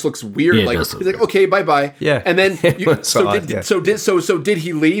screen it just looks weird. Yeah, like, he's like, okay, bye. Yeah. And then did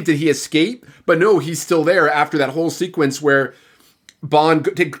he leave? Did he escape? But no, he's still there after that whole sequence where Bond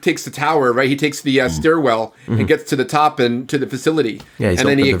takes the tower, right? He takes the stairwell and gets to the top and to the facility. Yeah, he's and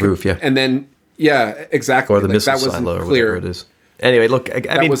then the roof, yeah. And then exactly. Or the missile silo or whatever it is. Anyway, look,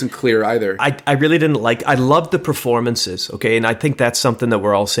 I mean, wasn't clear either. I really didn't I loved the performances, okay? And I think that's something that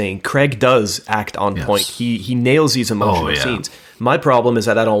we're all saying. Craig does act on point. He nails these emotional scenes. My problem is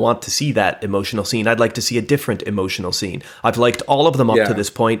that I don't want to see that emotional scene. I'd like to see a different emotional scene. I've liked all of them up to this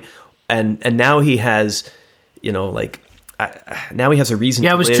point, and now he has, now he has a reason to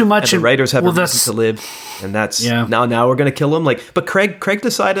live. Yeah, it was too much. And the writers have a reason to live, and that's now we're going to kill him. But Craig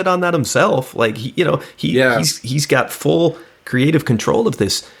decided on that himself. Like, he's got full creative control of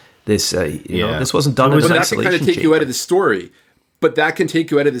this. This wasn't done. That can kind of take you out of the story. But that can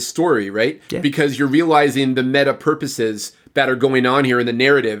take you out of the story, right? Yeah. Because you're realizing the meta purposes that are going on here in the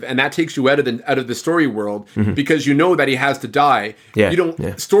narrative, and that takes you out of the story world because you know that he has to die. Yeah. You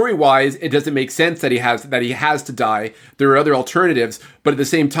don't story wise, it doesn't make sense that he has to die. There are other alternatives, but at the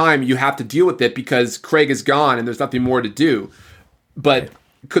same time, you have to deal with it because Craig is gone and there's nothing more to do. But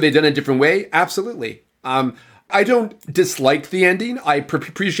could they have done it a different way? Absolutely. I don't dislike the ending. I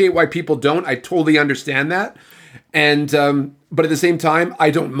appreciate why people don't. I totally understand that. And but at the same time,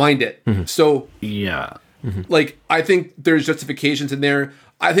 I don't mind it. So like, I think there's justifications in there.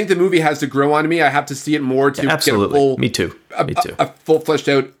 I think the movie has to grow on me. I have to see it more to get a full, Me too. a full fleshed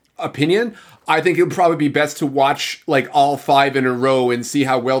out opinion. I think it would probably be best to watch like all 5 in a row and see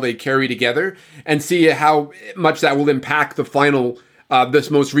how well they carry together and see how much that will impact the final, this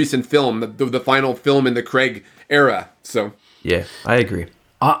most recent film, the final film in the Craig era. So yeah, I agree.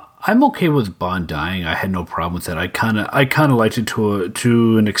 I'm okay with Bond dying. I had no problem with it. I kind of liked it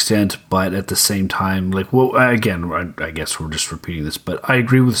to an extent, but at the same time, like, well, again, I guess we're just repeating this, but I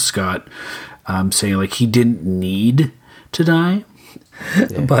agree with Scott saying like he didn't need to die.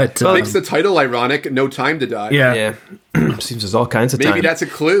 But Makes the title ironic. No Time to Die. yeah, Seems there's all kinds of Maybe time. that's a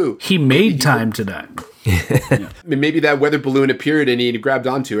clue. he made time to die. Maybe that weather balloon appeared and he grabbed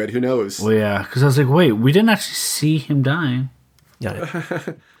onto it. Who knows? Well, yeah, because I was like, wait, we didn't actually see him dying. Yeah.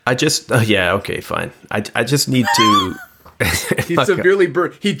 I just okay, fine. I just need to. He severely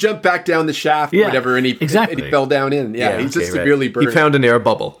burned. He jumped back down the shaft, or Yeah, whatever, and he exactly. fell down in. Yeah, he's just severely burned. He found an air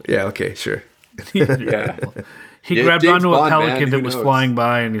bubble. Yeah, okay, sure. Yeah, He Yeah, grabbed James onto a Bond, man, pelican who that was knows? flying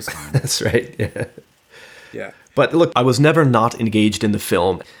by, and he's fine. That's right. Yeah. yeah. But look, I was never not engaged in the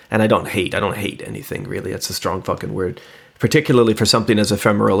film, and I don't hate anything really. That's a strong fucking word, particularly for something as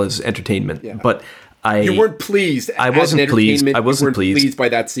ephemeral as entertainment. Yeah. But You weren't pleased. I as wasn't an pleased. entertainment, I wasn't you weren't pleased. by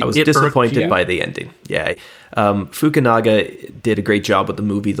that I was sequence. It irked disappointed you. by the ending. Yeah. Fukunaga did a great job with the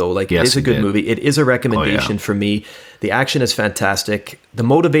movie, though. Like, Yes, it is a he good did. movie. It is a recommendation for me. The action is fantastic. The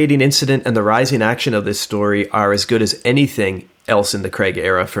motivating incident and the rising action of this story are as good as anything else in the Craig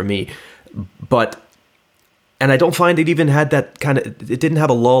era for me. And I don't find it even had that kind of. It didn't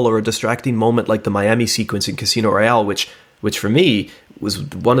have a lull or a distracting moment like the Miami sequence in Casino Royale, which for me was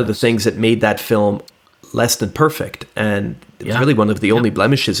one of the things that made that film less than perfect, and it was really one of the only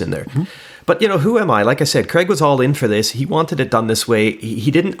blemishes in there. Mm-hmm. But who am I? Like I said, Craig was all in for this. He wanted it done this way. He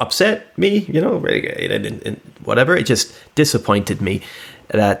didn't upset me, and whatever. It just disappointed me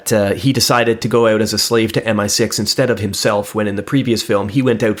that he decided to go out as a slave to MI6 instead of himself, when in the previous film he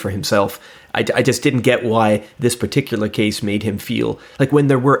went out for himself. I just didn't get why this particular case made him feel like when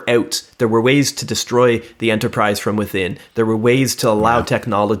there were outs, there were ways to destroy the Enterprise from within. There were ways to allow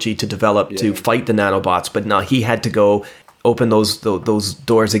technology to develop to fight the nanobots, but no, he had to go open those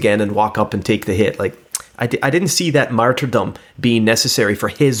doors again and walk up and take the hit. Like, I didn't see that martyrdom being necessary for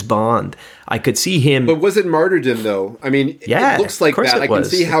his Bond. I could see him. But was it martyrdom, though? I mean, Yeah, it looks like of course that. it I can was.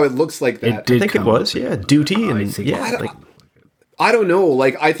 see how it looks like that. It did I think it come was, up. yeah, duty and think yeah, like, I don't know.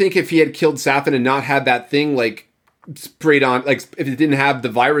 Like, I think if he had killed Safin and not had that thing, like, sprayed on, like, if it didn't have the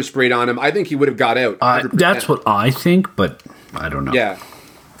virus sprayed on him, I think he would have got out. 100%. That's what I think, but I don't know. Yeah.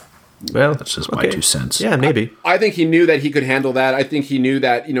 well, That's just my 2 cents. Yeah, maybe. I think he knew that he could handle that. I think he knew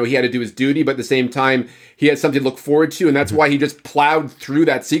that, he had to do his duty, but at the same time, he had something to look forward to, and that's why he just plowed through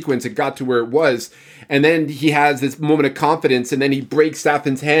that sequence and got to where it was. And then he has this moment of confidence, and then he breaks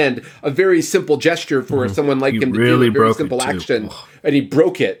Safin's hand, a very simple gesture for someone like him to really do a very broke it, simple too. action. And he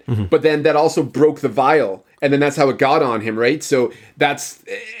broke it, but then that also broke the vial, and then that's how it got on him, right? So it's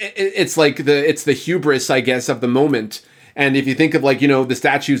the hubris, I guess, of the moment. And if you think of, like, the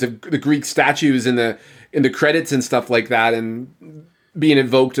statues of the Greek statues in the credits and stuff like that, and being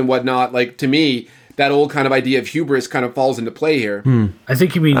invoked and whatnot, like, to me, that old kind of idea of hubris kind of falls into play here. I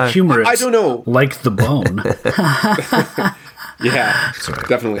think you mean humorous. I don't know. Like the bone. Yeah,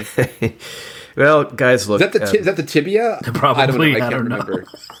 definitely. Well, guys, look. Is that the tibia? Probably, I don't know. I I can't don't know. remember.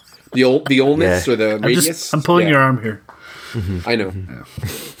 The ulnus or the radius? I'm pulling Yeah, your arm here. I know.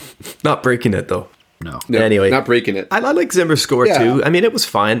 not breaking it though. No. No, Anyway. not breaking it. I like Zimmer's score Yeah. too. I mean, it was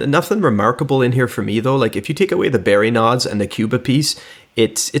fine. Nothing remarkable in here for me though. Like, if you take away the Barry nods and the Cuba piece,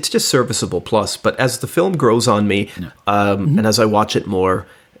 it's just serviceable plus. But as the film grows on me, and as I watch it more,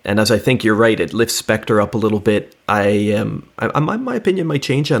 and as I think you're right, it lifts Spectre up a little bit. My opinion might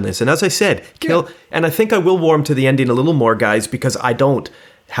change on this. And as I said, and I think I will warm to the ending a little more, guys, because I don't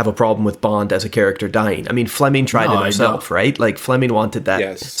have a problem with Bond as a character dying. I mean, Fleming tried No, it I himself, right? Like, Fleming wanted that.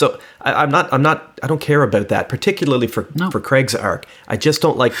 Yes. So I don't care about that, particularly for Craig's arc. I just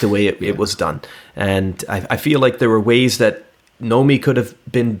don't like the way it was done. And I feel like there were ways that Nomi could have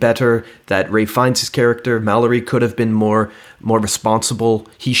been better, that Ray Fiennes' character, Mallory, could have been more responsible.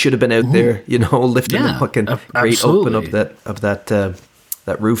 He should have been out there, lifting the fucking grate open of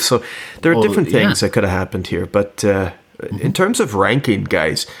that roof. So there are different things that could have happened here. But in terms of ranking,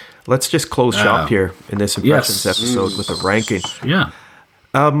 guys, let's just close shop here in this Impressions episode with a ranking. Yeah.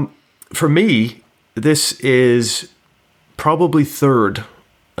 For me, this is probably third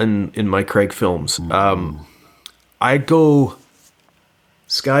in my Craig films. I go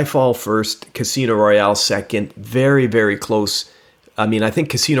Skyfall first, Casino Royale second, very, very close. I mean, I think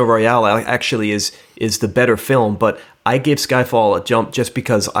Casino Royale actually is the better film, but I gave Skyfall a jump just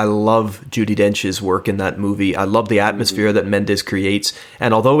because I love Judi Dench's work in that movie. I love the atmosphere that Mendes creates,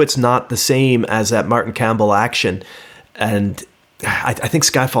 and although it's not the same as that Martin Campbell action, and I think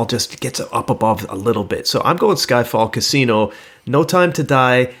Skyfall just gets up above a little bit. So I'm going Skyfall, Casino, No Time to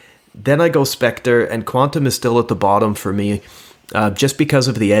Die, then I go Spectre, and Quantum is still at the bottom for me, just because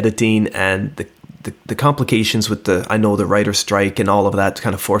of the editing and the complications with the writer's strike and all of that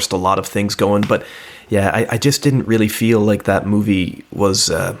kind of forced a lot of things going. But yeah, I just didn't really feel like that movie was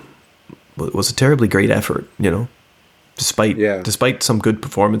a terribly great effort, despite some good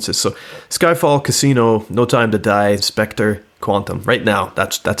performances. So Skyfall, Casino, No Time to Die, Spectre, Quantum. Right now,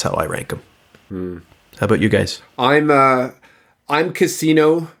 that's how I rank them. How about you guys? I'm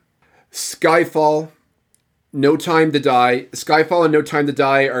Casino, Skyfall, No Time to Die. Skyfall and No Time to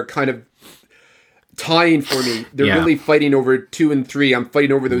Die are kind of tying for me. They're really fighting over 2 and 3. I'm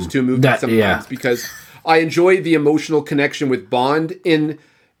fighting over those two movies sometimes because I enjoy the emotional connection with Bond in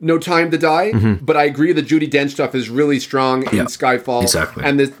No Time to Die, but I agree that Judi Dench stuff is really strong in Skyfall. Exactly.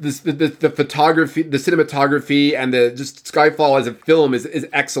 And the photography, the cinematography, and the just Skyfall as a film is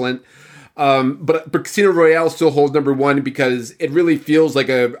excellent. But Casino Royale still holds number 1 because it really feels like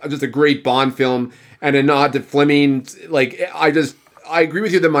just a great Bond film and a nod to Fleming. Like I agree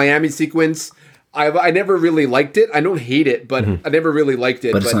with you. The Miami sequence, I never really liked it. I don't hate it, but I never really liked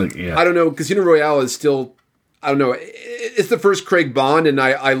it. But I don't know. Casino Royale is still, I don't know. It's the first Craig Bond, and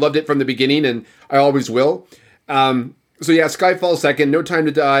I loved it from the beginning, and I always will. So yeah, Skyfall 2nd, No Time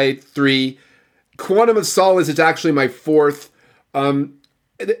to Die 3, Quantum of Solace is actually my 4th.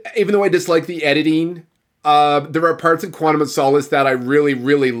 Even though I dislike the editing, there are parts of Quantum of Solace that I really,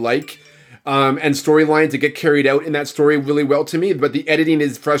 really like. And storylines that get carried out in that story really well to me. But the editing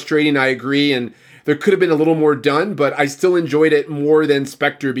is frustrating, I agree. And there could have been a little more done, but I still enjoyed it more than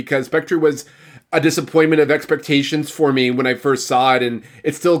Spectre because Spectre was a disappointment of expectations for me when I first saw it. And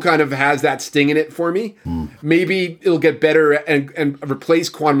it still kind of has that sting in it for me. Maybe it'll get better and replace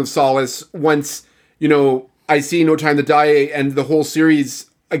Quantum of Solace once, I see No Time to Die and the whole series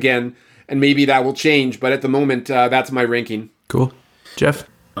again. And maybe that will change. But at the moment, that's my ranking. Cool. Jeff?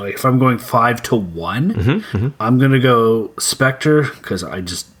 If I'm going 5 to 1, I'm gonna go Spectre because I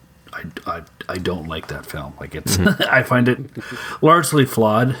don't like that film. Like it's I find it largely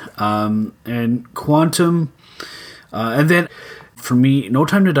flawed. And Quantum, and then for me, No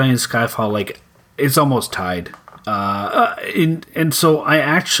Time to Die and Skyfall, like it's almost tied. And so I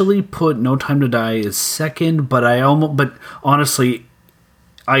actually put No Time to Die as second, but honestly,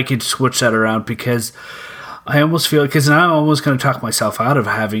 I could switch that around because I almost feel because now I'm almost going to talk myself out of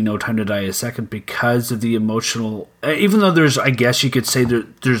having No Time to Die as second because of the emotional. Even though I guess you could say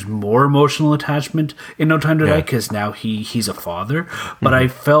there's more emotional attachment in No Time to Die because now he's a father. But I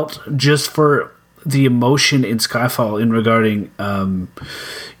felt just for the emotion in Skyfall in regarding, M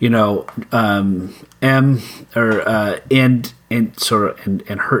or and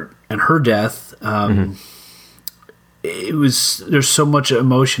her death. There's so much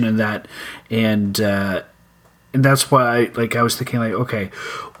emotion in that, and that's why I was thinking okay,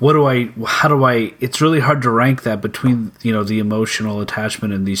 how do I, it's really hard to rank that between, the emotional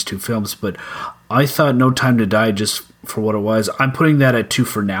attachment in these two films, but I thought No Time to Die just for what it was. I'm putting that at 2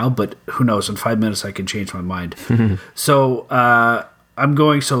 for now, but who knows, in 5 minutes I can change my mind. So, I'm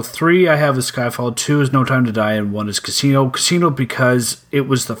going, 3 I have is Skyfall, 2 is No Time to Die, and 1 is Casino. Casino because it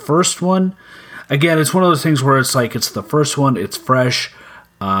was the first one. Again, it's one of those things where it's like, it's the first one, it's fresh,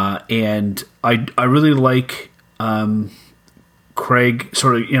 and I really like Craig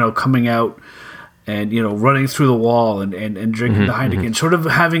sort of, coming out and, running through the wall and drinking the Heineken, sort of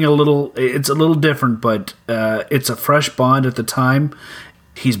having it's a little different, but it's a fresh Bond at the time.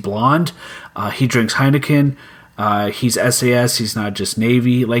 He's blonde. He drinks Heineken. He's SAS. He's not just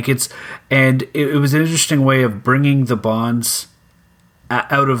Navy. It was an interesting way of bringing the Bonds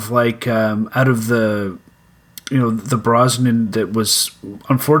out of the, the Brosnan that was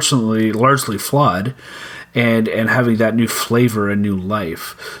unfortunately largely flawed, and having that new flavor and new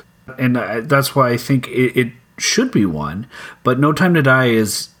life. And that's why I think it should be 1, but No Time to Die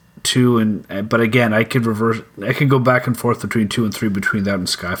is 2, but again, I could go back and forth between 2 and 3 between that and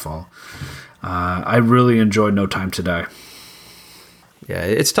Skyfall. I really enjoyed No Time to Die. Yeah,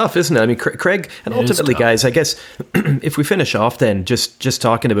 it's tough, isn't it? I mean, Craig, and ultimately, guys, I guess if we finish off then just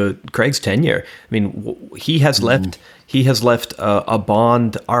talking about Craig's tenure, I mean, he has left a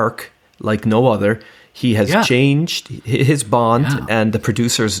Bond arc like no other. He has changed his Bond, and the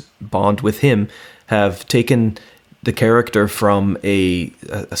producer's Bond with him have taken the character from a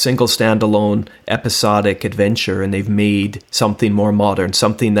single standalone episodic adventure, and they've made something more modern,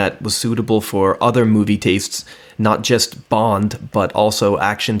 something that was suitable for other movie tastes, not just Bond, but also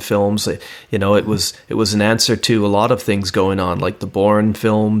action films. It was an answer to a lot of things going on, like the Bourne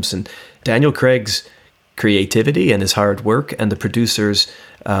films, and Daniel Craig's creativity and his hard work, and the producer's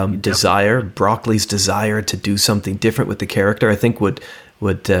desire, Broccoli's desire to do something different with the character, I think would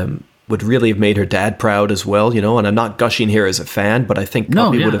really have made her dad proud as well, and I'm not gushing here as a fan, but I think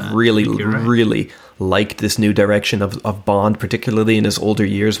probably would have really liked this new direction of Bond, particularly in his older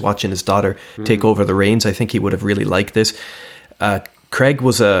years, watching his daughter take over the reins. I think he would have really liked this. Craig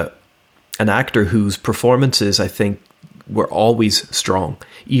was an actor whose performances, I think, were always strong.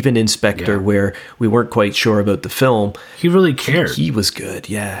 Even in Spectre, Yeah. where we weren't quite sure about the film, He really cared. he was good,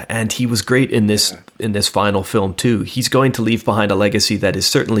 yeah, and he was great in this final film too. He's going to leave behind a legacy that is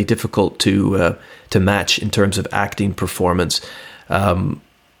certainly difficult to match in terms of acting performance.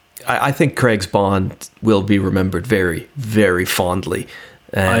 I think Craig's Bond will be remembered very, very fondly.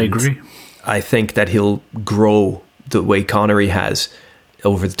 And I agree. I think that he'll grow the way Connery has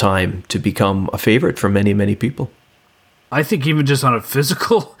over the time to become a favorite for many, many people. I think even just on a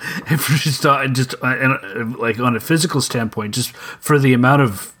physical, like on a physical standpoint, just for the amount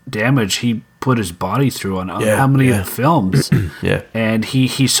of damage he put his body through on how many of the films, Yeah. and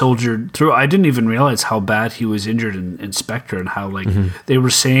he soldiered through. I didn't even realize how bad he was injured in Spectre, and how they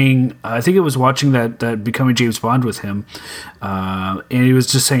were saying. I think it was watching that Becoming James Bond with him, and he was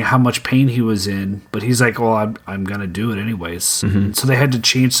just saying how much pain he was in. But he's like, "Well, I'm gonna do it anyways." And so they had to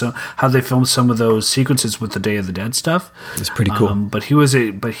change how they filmed some of those sequences with the Day of the Dead stuff. It's pretty cool. But he was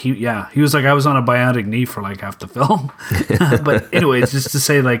like, I was on a bionic knee for like half the film. But anyways, just to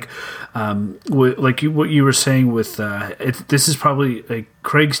say like what you were saying with this is probably like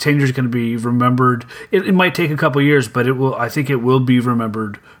Craig's tenure is going to be remembered. It might take a couple years, but I think it will be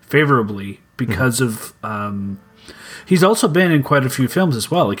remembered favorably because of he's also been in quite a few films as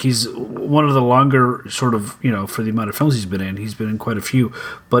well. Like he's one of the longer sort of, for the amount of films he's been in quite a few,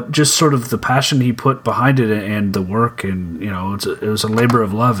 but just sort of the passion he put behind it and the work, and it was a labor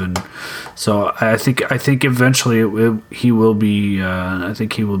of love. And so I think eventually he will be I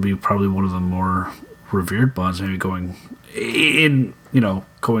think he will be probably one of the more revered Bonds, maybe going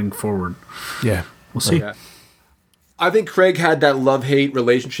forward. Yeah. We'll see. Yeah. I think Craig had that love-hate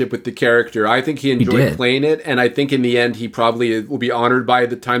relationship with the character. I think he enjoyed playing it, and I think in the end he probably will be honored by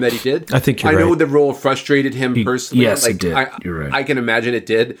the time that he did. I think you're right. I know the role frustrated him personally. Yes, it did. You're right. I can imagine it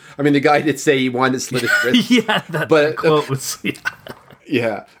did. I mean, the guy did say he wanted to slit his wrist. Yeah, that quote was...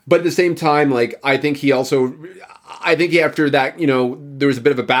 Yeah. But at the same time, like, I think after that, there was a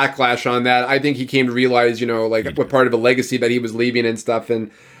bit of a backlash on that. I think he came to realize, what part of a legacy that he was leaving and stuff,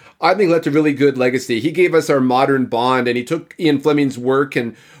 and I think left a really good legacy. He gave us our modern Bond, and he took Ian Fleming's work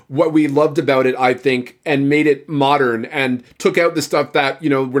and what we loved about it, I think, and made it modern, and took out the stuff that,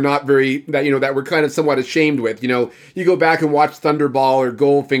 we're not that we're kind of somewhat ashamed with. You go back and watch Thunderball or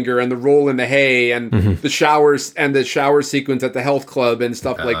Goldfinger and the roll in the hay and the showers and the shower sequence at the health club and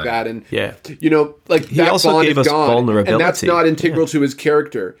stuff like that. And, he that also Bond gave is us gone, vulnerability. and that's not integral to his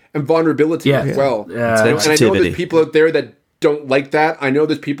character, and vulnerability as well. Yeah. And I know there's people out there that don't like that. I know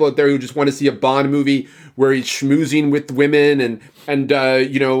there's people out there who just want to see a Bond movie where he's schmoozing with women and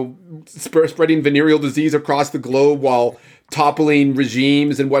spreading venereal disease across the globe while toppling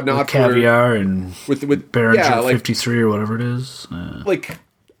regimes and whatnot. With caviar and with Behringer 53 or whatever it is.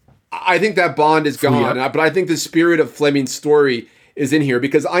 I think that Bond is gone, but I think the spirit of Fleming's story is in here,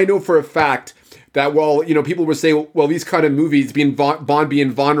 because I know for a fact that while people were saying, well, these kind of movies Bond being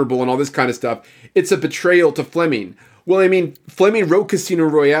vulnerable and all this kind of stuff, it's a betrayal to Fleming. Well, I mean, Fleming wrote Casino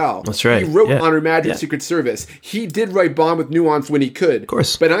Royale. That's right. He wrote On Her Majesty's Secret Service. He did write Bond with nuance when he could. Of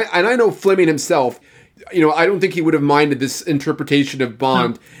course. But I know Fleming himself, I don't think he would have minded this interpretation of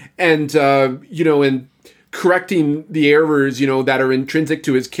Bond and correcting the errors, that are intrinsic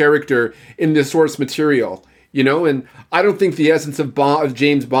to his character in the source material, and I don't think the essence of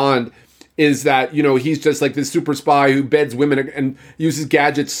James Bond is that, he's just like this super spy who beds women and uses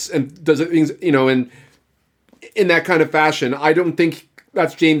gadgets and does things, and in that kind of fashion. I don't think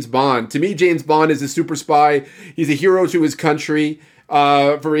that's James Bond. To me, James Bond is a super spy. He's a hero to his country,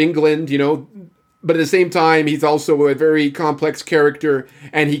 for England, but at the same time, he's also a very complex character,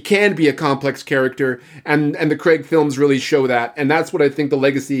 and he can be a complex character, and the Craig films really show that. And that's what I think the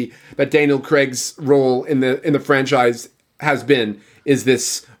legacy that Daniel Craig's role in the franchise has been, is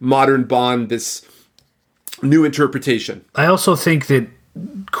this modern Bond, this new interpretation. I also think that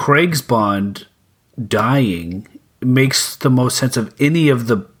Craig's Bond dying makes the most sense of any of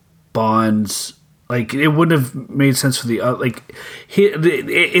the Bonds. Like, it wouldn't have made sense for the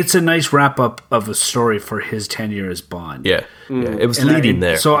it's a nice wrap up of a story for his tenure as Bond. Yeah, it was leading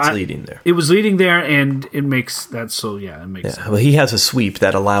there. So it's leading there. It was leading there, and it makes that. So it makes sense. Well, he has a sweep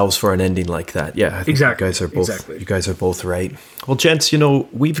that allows for an ending like that. Yeah, I think exactly. You guys are both right. Well, gents,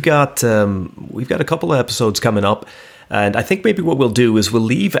 we've got a couple of episodes coming up. And I think maybe what we'll do is we'll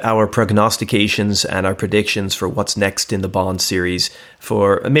leave our prognostications and our predictions for what's next in the Bond series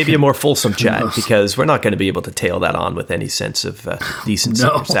for maybe a more fulsome chat, because we're not going to be able to tail that on with any sense of decency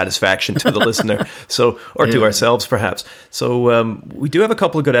or satisfaction to the listener, or to ourselves perhaps. So we do have a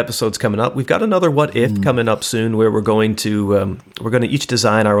couple of good episodes coming up. We've got another What If coming up soon, where we're going to each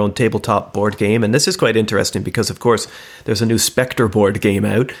design our own tabletop board game, and this is quite interesting because, of course, there's a new Spectre board game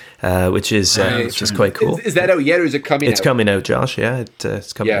out, which is quite cool. Is that out yet, or is it coming out? It's coming out, Josh. Yeah,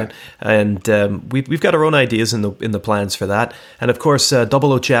 it's coming out, and we've got our own ideas in the plans for that, and of course,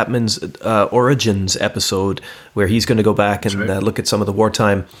 00 Chapman's Origins episode, where he's going to go back and look at some of the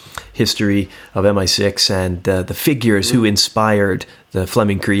wartime history of MI6 and the figures who inspired the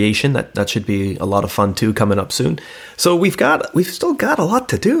Fleming creation. That should be a lot of fun too, coming up soon. So we've still got a lot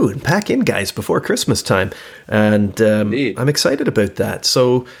to do and pack in, guys, before Christmas time, and I'm excited about that.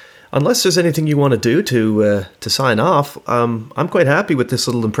 So unless there's anything you want to do to sign off, I'm quite happy with this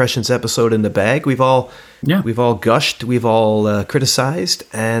little Impressions episode in the bag. We've all gushed, we've all criticized,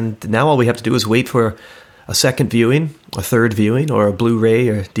 and now all we have to do is wait for a second viewing, a third viewing, or a Blu-ray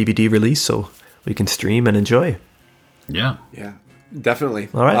or DVD release so we can stream and enjoy. Yeah, definitely.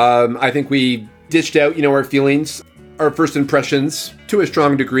 All right. I think we dished out, our feelings, our first impressions to a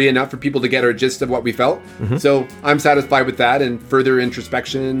strong degree, enough for people to get our gist of what we felt. Mm-hmm. So I'm satisfied with that, and further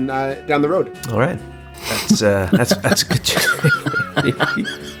introspection down the road. All right. That's good.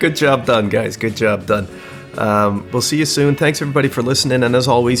 Good job done, guys. Good job done. We'll see you soon. Thanks everybody for listening, and as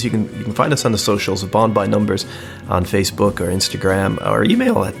always, you can find us on the socials of Bond by Numbers on Facebook or Instagram, or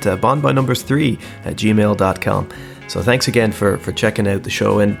email at bondbynumbers3@gmail.com. So thanks again for checking out the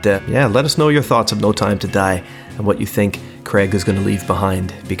show, and let us know your thoughts of No Time to Die and what you think Craig is going to leave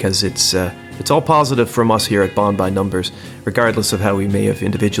behind, because it's all positive from us here at Bond by Numbers, regardless of how we may have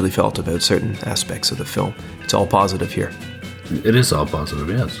individually felt about certain aspects of the film. It's all positive here. It is all positive,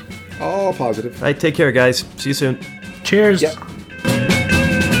 yes. All positive. All right, take care, guys. See you soon. Cheers. Yep.